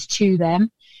offer is to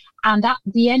them. And at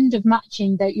the end of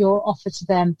matching that your offer to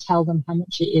them, tell them how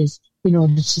much it is in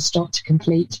order to start to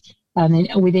complete. And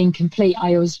then within complete,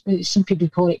 some people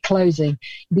call it closing.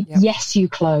 Yep. Yes, you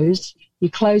close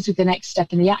with the next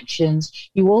step in the actions.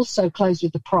 You also close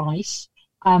with the price,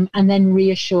 and then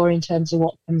reassure in terms of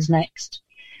what comes next.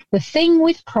 The thing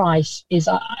with price is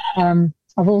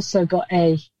I've also got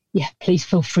please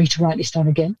feel free to write this down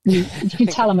again. You can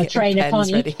tell I'm a trainer, can't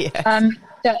you? Ready, yes.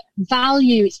 That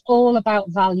value, it's all about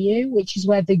value, which is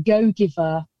where the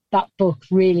Go-Giver, that book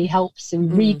really helps.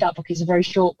 And read that book. It's a very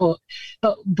short book.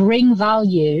 But bring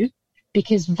value,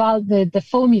 because the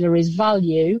formula is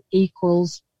value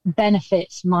equals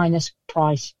benefits minus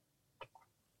price.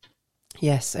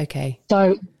 Yes, okay.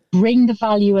 So bring the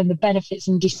value and the benefits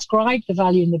and describe the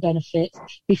value and the benefits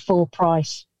before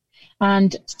price.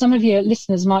 And some of your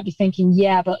listeners might be thinking,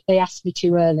 yeah, but they asked me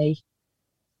too early.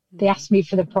 They asked me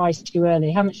for the price too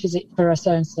early. How much is it for a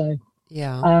so-and-so?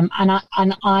 Yeah.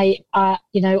 And I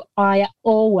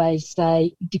always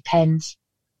say depends.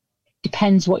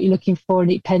 Depends what you're looking for, and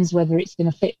it depends whether it's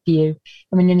going to fit for you.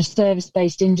 I mean, in a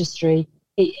service-based industry,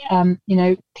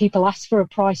 people ask for a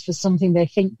price for something they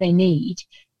think they need,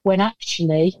 when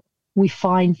actually we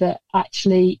find that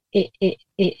actually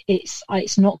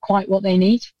it's not quite what they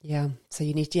need. Yeah. So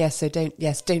you need,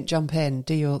 don't jump in.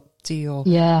 Do your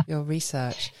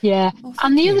research. Yeah.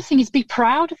 And the other thing is be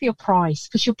proud of your price,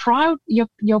 because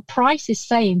your price is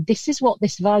saying this is what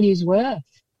this value is worth.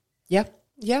 Yeah.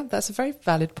 Yeah. That's a very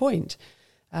valid point.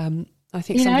 I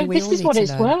think something we all this is need what to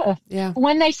it's learn. worth. Yeah.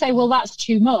 When they say, well, that's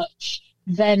too much,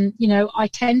 then, I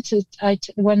tend to,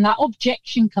 when that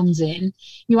objection comes in,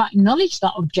 you acknowledge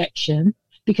that objection,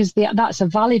 because that's a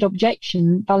valid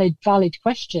objection, valid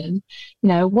question.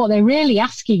 What they're really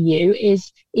asking you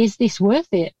is this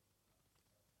worth it?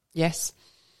 Yes.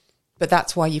 But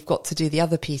that's why you've got to do the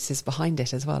other pieces behind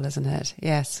it as well, isn't it?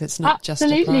 Yes, it's not just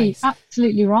a price.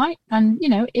 Absolutely right. And,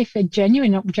 if a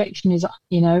genuine objection is,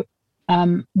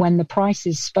 when the price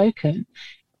is spoken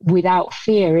without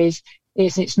fear is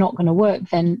it's not going to work,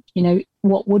 then,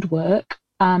 what would work,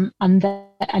 and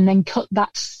then cut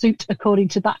that suit according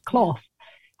to that cloth,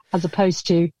 as opposed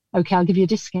to, okay, I'll give you a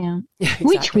discount, exactly.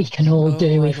 Which we can all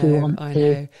do if we want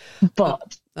to.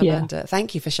 But Amanda,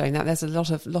 thank you for showing that. There's a lot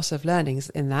of learnings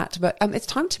in that. But it's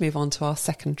time to move on to our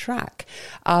second track.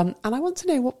 And I want to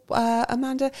know,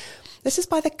 Amanda, this is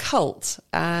by The Cult.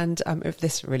 And if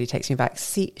this really takes me back,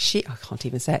 I can't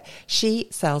even say it. She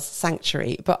Sells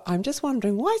Sanctuary. But I'm just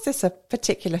wondering, why is this a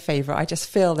particular favourite? I just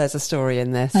feel there's a story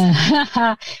in this.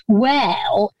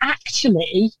 Well,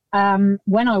 actually,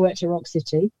 when I worked at Rock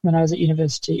City, when I was at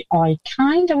university, I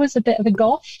kind of was a bit of a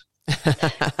goth.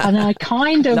 And I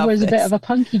kind of was a bit of a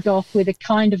punky goth with a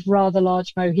kind of rather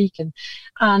large Mohican,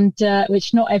 and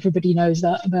which not everybody knows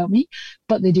that about me,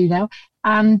 but they do now.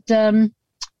 And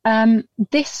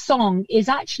this song is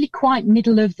actually quite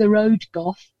middle of the road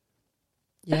goth.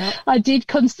 Yeah, I did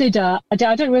consider. I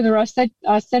don't know whether I sent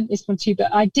this one to you,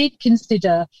 but I did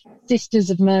consider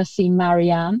Sisters of Mercy,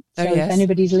 Marianne. So if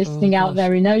anybody's listening out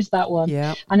there who knows that one,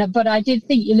 but I did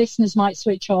think your listeners might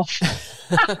switch off.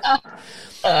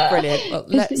 Brilliant. Well,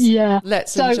 let's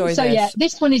enjoy this. So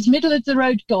this one is middle of the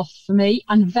road goth for me,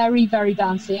 and very, very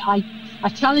bouncy. I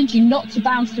challenge you not to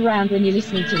bounce around when you're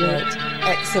listening to it.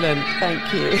 Excellent.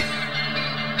 Thank you.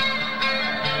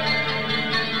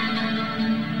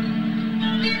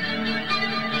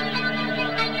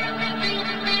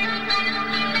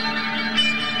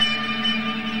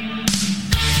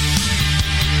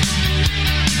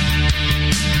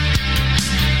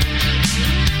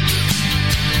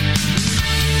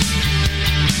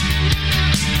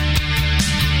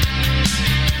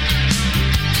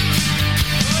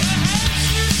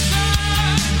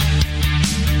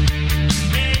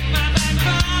 Make my back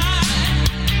cry.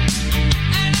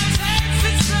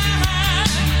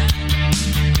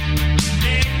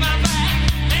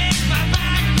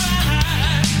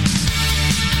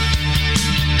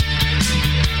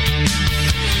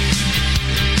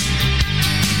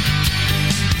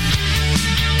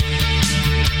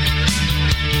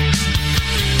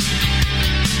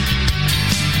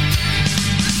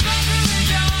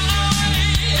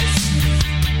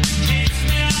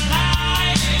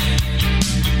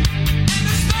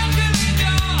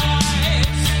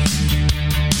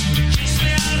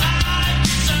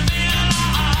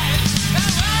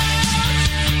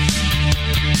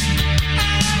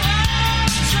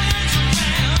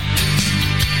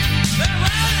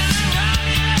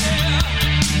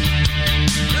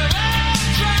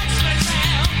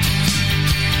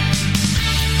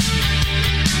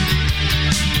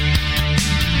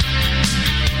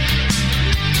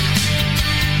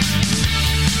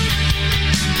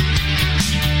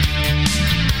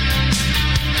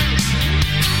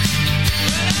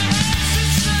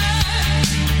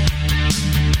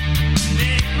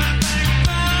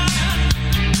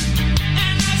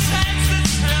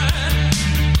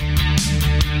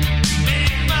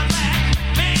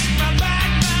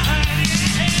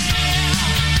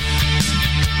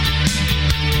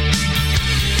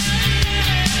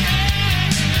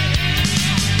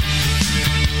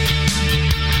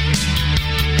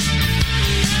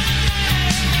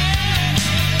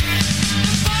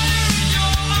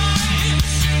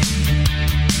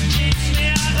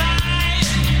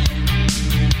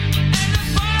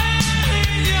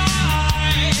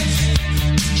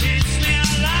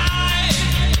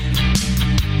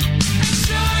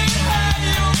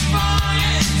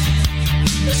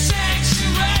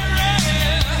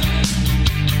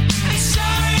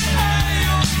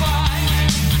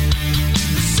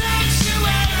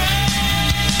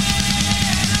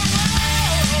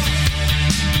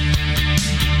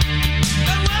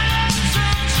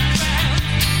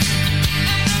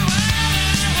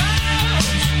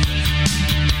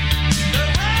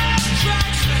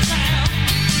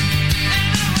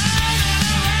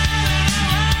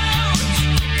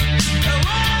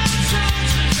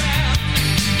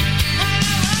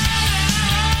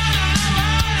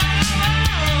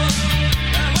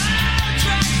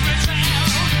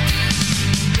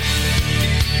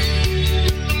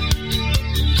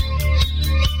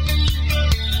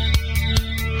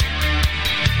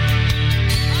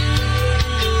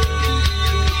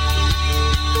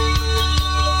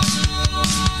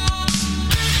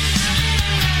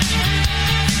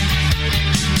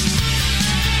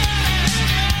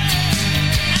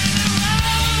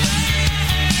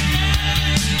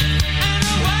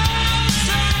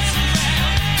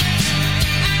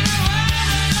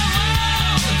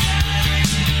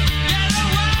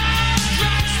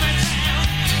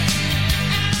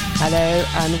 Hello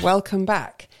and welcome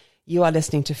back. You are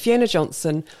listening to Fiona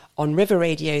Johnson on River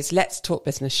Radio's Let's Talk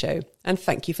Business show. And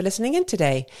thank you for listening in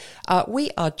today. We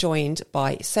are joined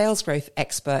by sales growth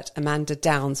expert Amanda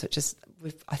Downs, which is,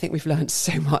 I think we've learned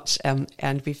so much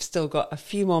and we've still got a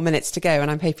few more minutes to go. And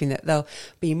I'm hoping that there'll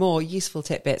be more useful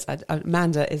tidbits.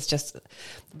 Amanda is just,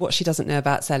 what she doesn't know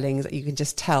about selling is that you can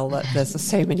just tell that there's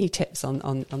so many tips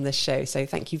on this show. So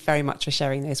thank you very much for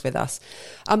sharing those with us.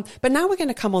 But now we're going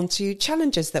to come on to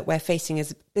challenges that we're facing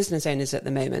as business owners at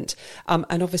the moment.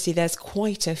 And obviously there's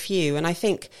quite a few. And I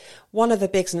think one of the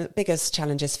biggest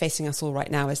challenges facing us all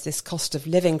right now is this cost of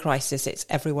living crisis. It's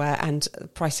everywhere and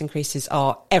price increases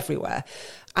are everywhere.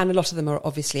 And a lot of them are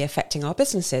obviously affecting our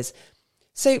businesses.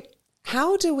 So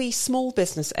how do we small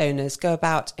business owners go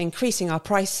about increasing our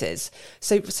prices?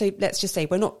 So let's just say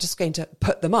we're not just going to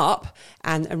put them up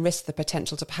and risk the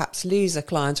potential to perhaps lose a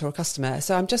client or a customer.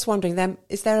 So I'm just wondering then,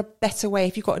 is there a better way,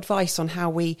 if you've got advice on how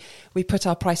we put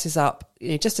our prices up,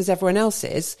 just as everyone else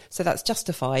is, so that's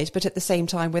justified, but at the same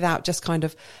time without just kind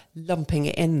of lumping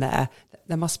it in there?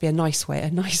 There must be a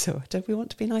nicer, don't we want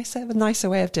to be nicer? A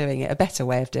nicer way of doing it, a better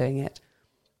way of doing it.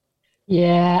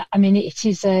 Yeah, I mean, it's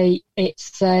the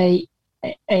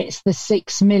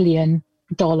 $6 million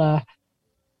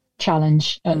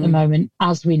challenge at the moment,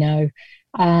 as we know.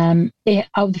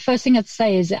 The first thing I'd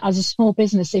say is that as a small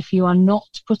business, if you are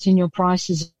not putting your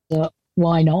prices up,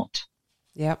 why not?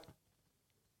 Yep.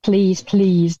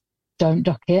 Please don't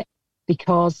duck it,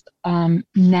 because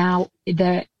now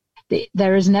there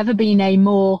has never been a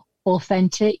more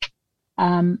authentic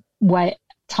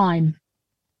time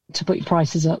to put your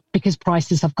prices up, because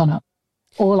prices have gone up.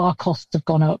 All our costs have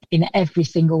gone up in every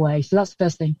single way. So that's the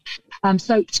first thing.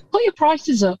 So to put your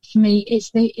prices up, for me,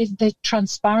 it's the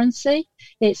transparency.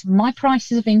 It's my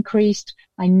prices have increased.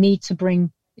 I need to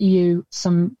bring you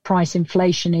some price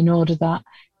inflation in order that,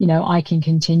 I can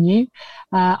continue.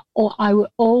 Or I would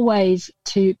always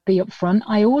to be upfront.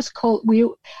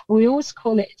 We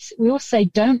always say,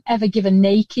 don't ever give a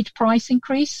naked price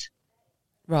increase.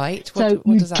 Right. What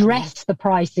does that dress mean? The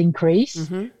price increase,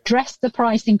 dress the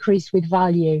price increase with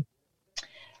value.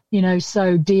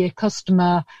 So dear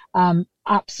customer,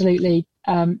 absolutely,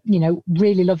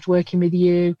 really loved working with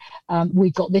you.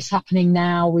 We've got this happening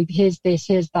now. Here's this,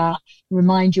 here's that.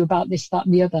 Remind you about this, that,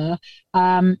 and the other.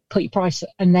 Put your price,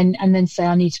 and then say,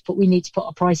 we need to put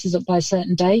our prices up by a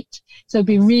certain date. So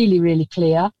be really, really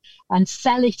clear and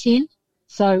sell it in.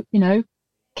 So,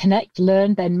 connect,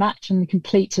 learn, then match and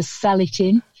complete to sell it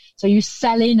in. So you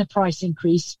sell in a price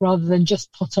increase rather than just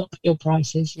put up your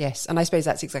prices. Yes, and I suppose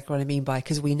that's exactly what I mean by,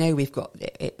 because we know we've got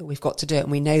to do it,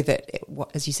 and we know that,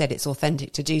 as you said, it's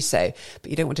authentic to do so. But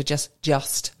you don't want to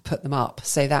just put them up.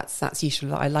 So that's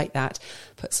useful. I like that.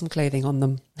 Put some clothing on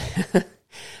them.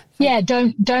 Yeah,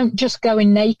 don't just go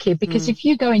in naked, because if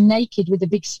you go in naked with a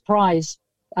big surprise,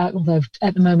 although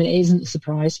at the moment it isn't a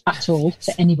surprise at all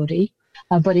to anybody.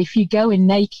 But if you go in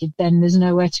naked, then there's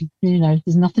nowhere to,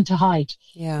 there's nothing to hide.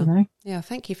 Yeah. Yeah.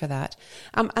 Thank you for that.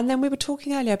 And then we were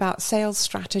talking earlier about sales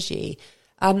strategy.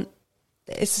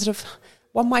 It's sort of,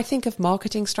 one might think of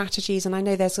marketing strategies, and I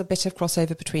know there's a bit of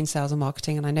crossover between sales and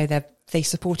marketing, and I know they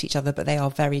support each other, but they are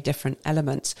very different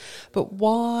elements. But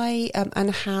why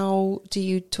and how do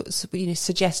you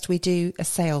suggest we do a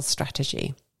sales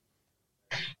strategy?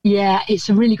 Yeah, it's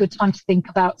a really good time to think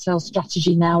about sales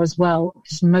strategy now as well,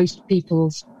 because most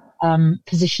people's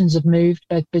positions have moved,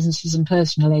 both businesses and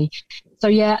personally. So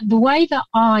yeah, the way that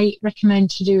I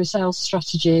recommend to do a sales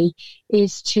strategy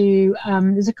is to,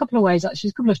 there's a couple of ways, actually,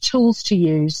 there's a couple of tools to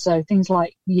use. So things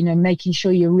like, making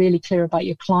sure you're really clear about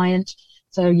your client.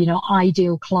 So,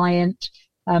 ideal client,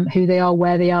 who they are,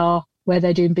 where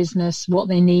they're doing business, what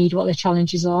they need, what their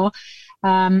challenges are.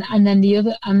 And then the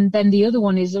other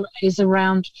one is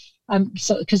around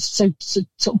sort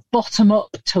of bottom up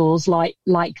tools like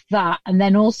that, and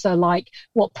then also like,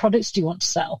 what products do you want to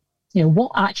sell?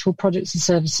 What actual products and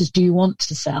services do you want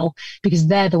to sell? Because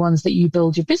they're the ones that you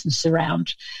build your business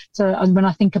around. So when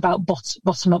I think about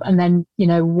bottom up, and then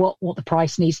what the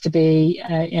price needs to be,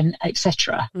 and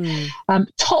etc.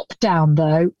 Top down,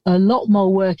 though, a lot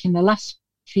more work in the last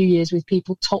few years with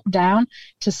people top down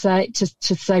to say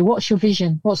what's your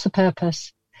vision, what's the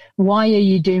purpose, why are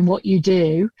you doing what you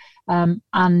do,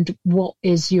 and what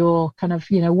is your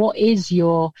what is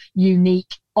your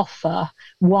unique offer,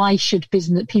 why should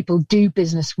people do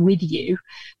business with you?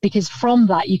 Because from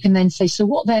that you can then say, so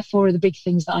what therefore are the big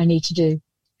things that I need to do?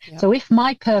 Yep. So if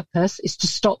my purpose is to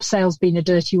stop sales being a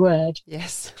dirty word,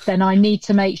 yes, then I need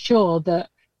to make sure that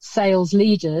sales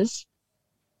leaders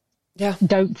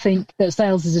don't think that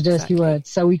sales is a dirty word.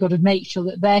 So we've got to make sure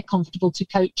that they're comfortable to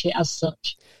coach it as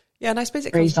such. Yeah, and I suppose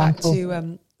it comes back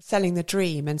to selling the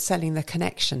dream and selling the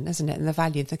connection, isn't it? And the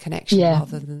value of the connection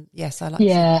rather than, yes, I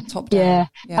like top down.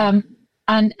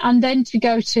 And then to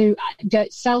go to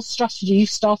sales strategy, you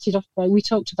started off by, we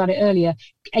talked about it earlier,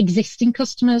 existing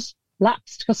customers,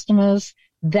 lapsed customers,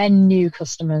 then new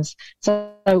customers.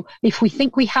 So if we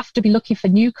think we have to be looking for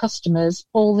new customers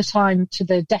all the time to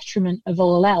the detriment of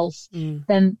all else,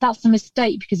 then that's a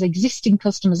mistake, because existing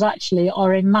customers actually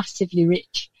are a massively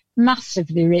rich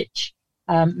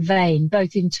vein,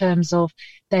 both in terms of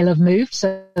they'll have moved,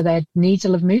 so their needs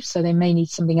will have moved, so they may need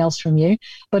something else from you,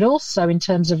 but also in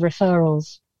terms of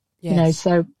referrals. Yes.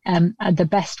 So the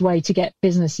best way to get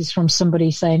business is from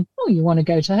somebody saying, oh, you want to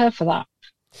go to her for that.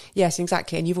 Yes,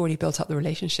 exactly. And you've already built up the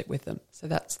relationship with them. So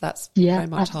that's yeah, very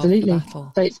much absolutely. half the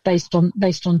battle. So it's based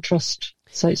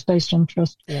on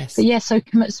trust. Yes. But yeah, so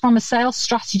from a sales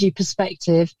strategy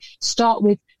perspective, start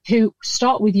with your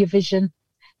vision,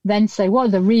 then say, what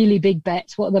are the really big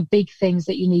bets? What are the big things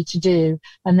that you need to do?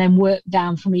 And then work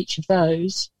down from each of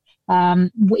those.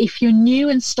 If you're new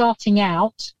and starting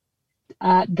out,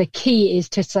 the key is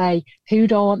to say, who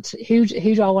do I want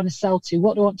to sell to?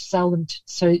 What do I want to sell them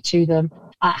to them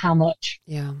at how much?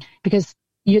 Yeah. Because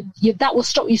that will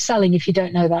stop you selling if you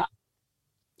don't know that.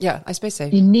 Yeah, I suppose so.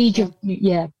 You need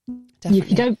Definitely. If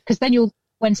you don't, because then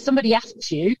when somebody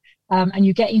asks you, and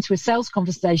you get into a sales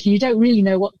conversation, you don't really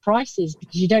know what the price is,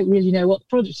 because you don't really know what the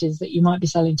product is that you might be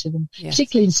selling to them,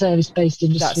 particularly in service-based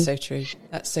industries.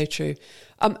 That's so true.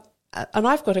 And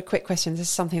I've got a quick question. This is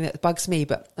something that bugs me,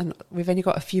 and we've only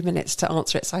got a few minutes to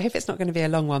answer it, so I hope it's not going to be a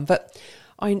long one. But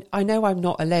I know I'm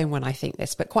not alone when I think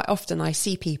this, but quite often I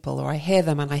see people or I hear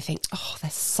them and I think, oh, they're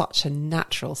such a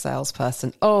natural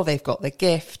salesperson. Oh, they've got the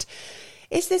gift.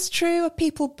 Is this true? Are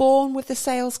people born with the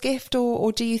sales gift,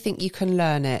 or do you think you can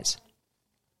learn it?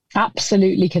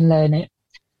 Absolutely can learn it.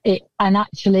 And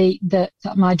actually,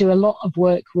 I do a lot of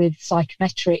work with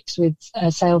psychometrics, with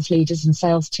sales leaders and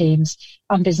sales teams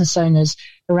and business owners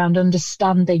around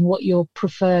understanding what your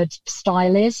preferred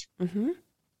style is. Mm-hmm.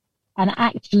 And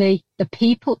actually,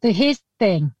 here's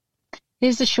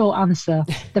the short answer.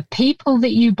 The people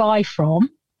that you buy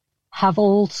from have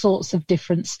all sorts of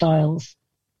different styles.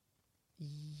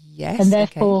 Yes. And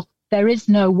therefore, there is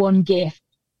no one gift.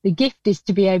 The gift is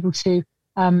to be able to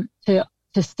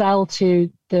sell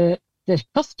to the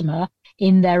customer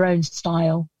in their own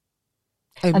style.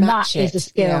 And that is a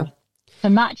skill. Yeah. To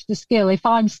match the skill. If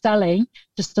I'm selling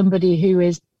to somebody who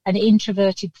is an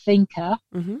introverted thinker,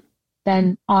 mm-hmm.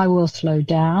 then I will slow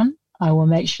down. I will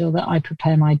make sure that I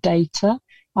prepare my data.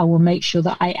 I will make sure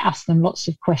that I ask them lots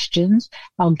of questions.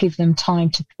 I'll give them time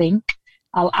to think.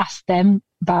 I'll ask them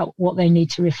about what they need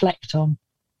to reflect on.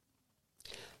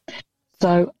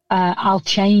 So I'll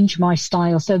change my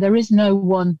style. So there is no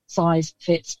one size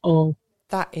fits all.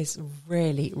 That is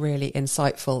really, really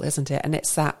insightful, isn't it? And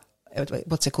it's that,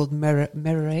 what's it called,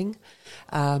 mirroring?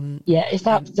 It's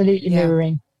absolutely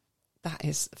mirroring. That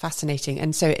is fascinating.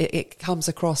 And so it comes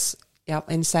across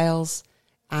in sales.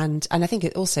 And I think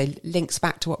it also links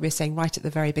back to what we were saying right at the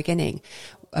very beginning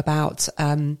about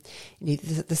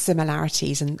the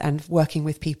similarities and working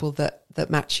with people that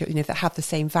match that have the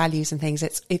same values and things.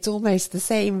 It's almost the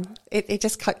same. It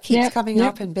just keeps coming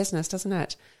up in business, doesn't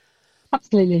it?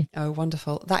 Absolutely. Oh,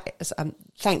 wonderful. That is,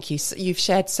 thank you. You've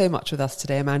shared so much with us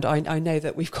today, Amanda. I know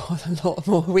that we've got a lot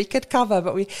more we could cover,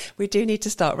 but we do need to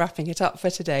start wrapping it up for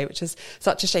today, which is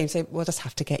such a shame. So we'll just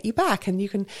have to get you back and you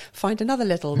can find another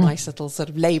nice little sort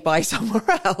of lay-by somewhere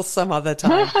else some other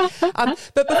time.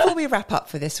 But before we wrap up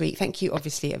for this week, thank you,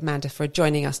 obviously, Amanda, for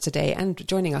joining us today and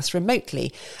joining us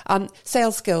remotely.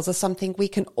 Sales skills are something we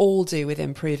can all do with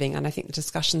improving, and I think the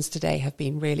discussions today have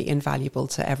been really invaluable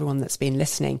to everyone that's been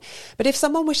listening. But if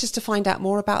someone wishes to find out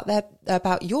more about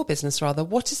your business,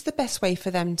 what is the best way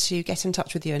for them to get in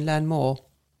touch with you and learn more?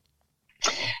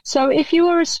 So if you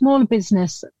are a smaller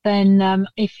business, then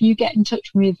if you get in touch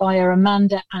with me via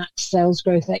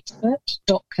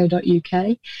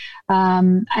amanda@salesgrowthexpert.co.uk,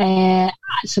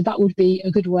 so that would be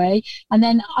a good way. And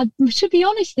then, to be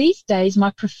honest, these days, my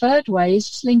preferred way is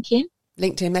just LinkedIn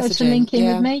messaging. So to link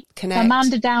in with me. Connect.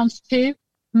 Amanda Downs 2,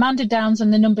 Amanda Downs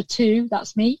and the number 2,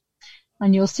 that's me.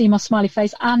 And you'll see my smiley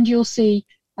face, and you'll see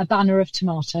a banner of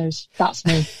tomatoes. That's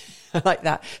me. I like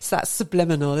that. So that's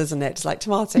subliminal, isn't it? It's like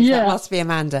tomatoes. Yeah. That must be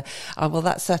Amanda. Well,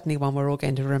 that's certainly one we're all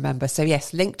going to remember. So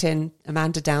yes, LinkedIn,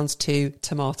 Amanda Downs 2,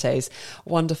 tomatoes.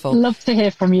 Wonderful. Love to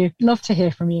hear from you.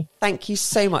 Thank you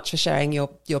so much for sharing your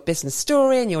business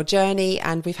story and your journey.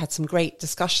 And we've had some great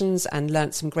discussions and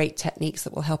learnt some great techniques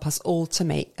that will help us all to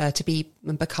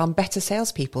become better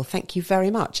salespeople. Thank you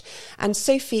very much. And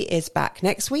Sophie is back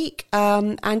next week.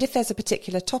 And if there's a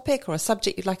particular topic or a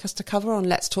subject you'd like us to cover on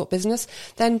Let's Talk Business,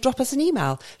 then drop us an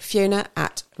email,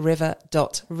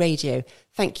 fiona@river.radio.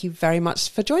 Thank you very much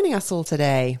for joining us all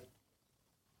today.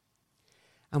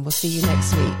 And we'll see you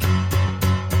next week.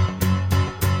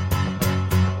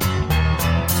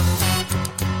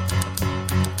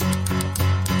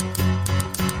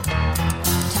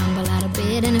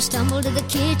 And I stumble to the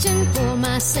kitchen, pour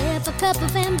myself a cup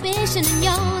of ambition, and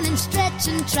yawn and stretch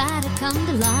and try to come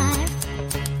to life.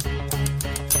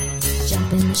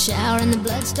 Jump in the shower and the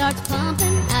blood starts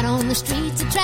pumping. Out on the streets of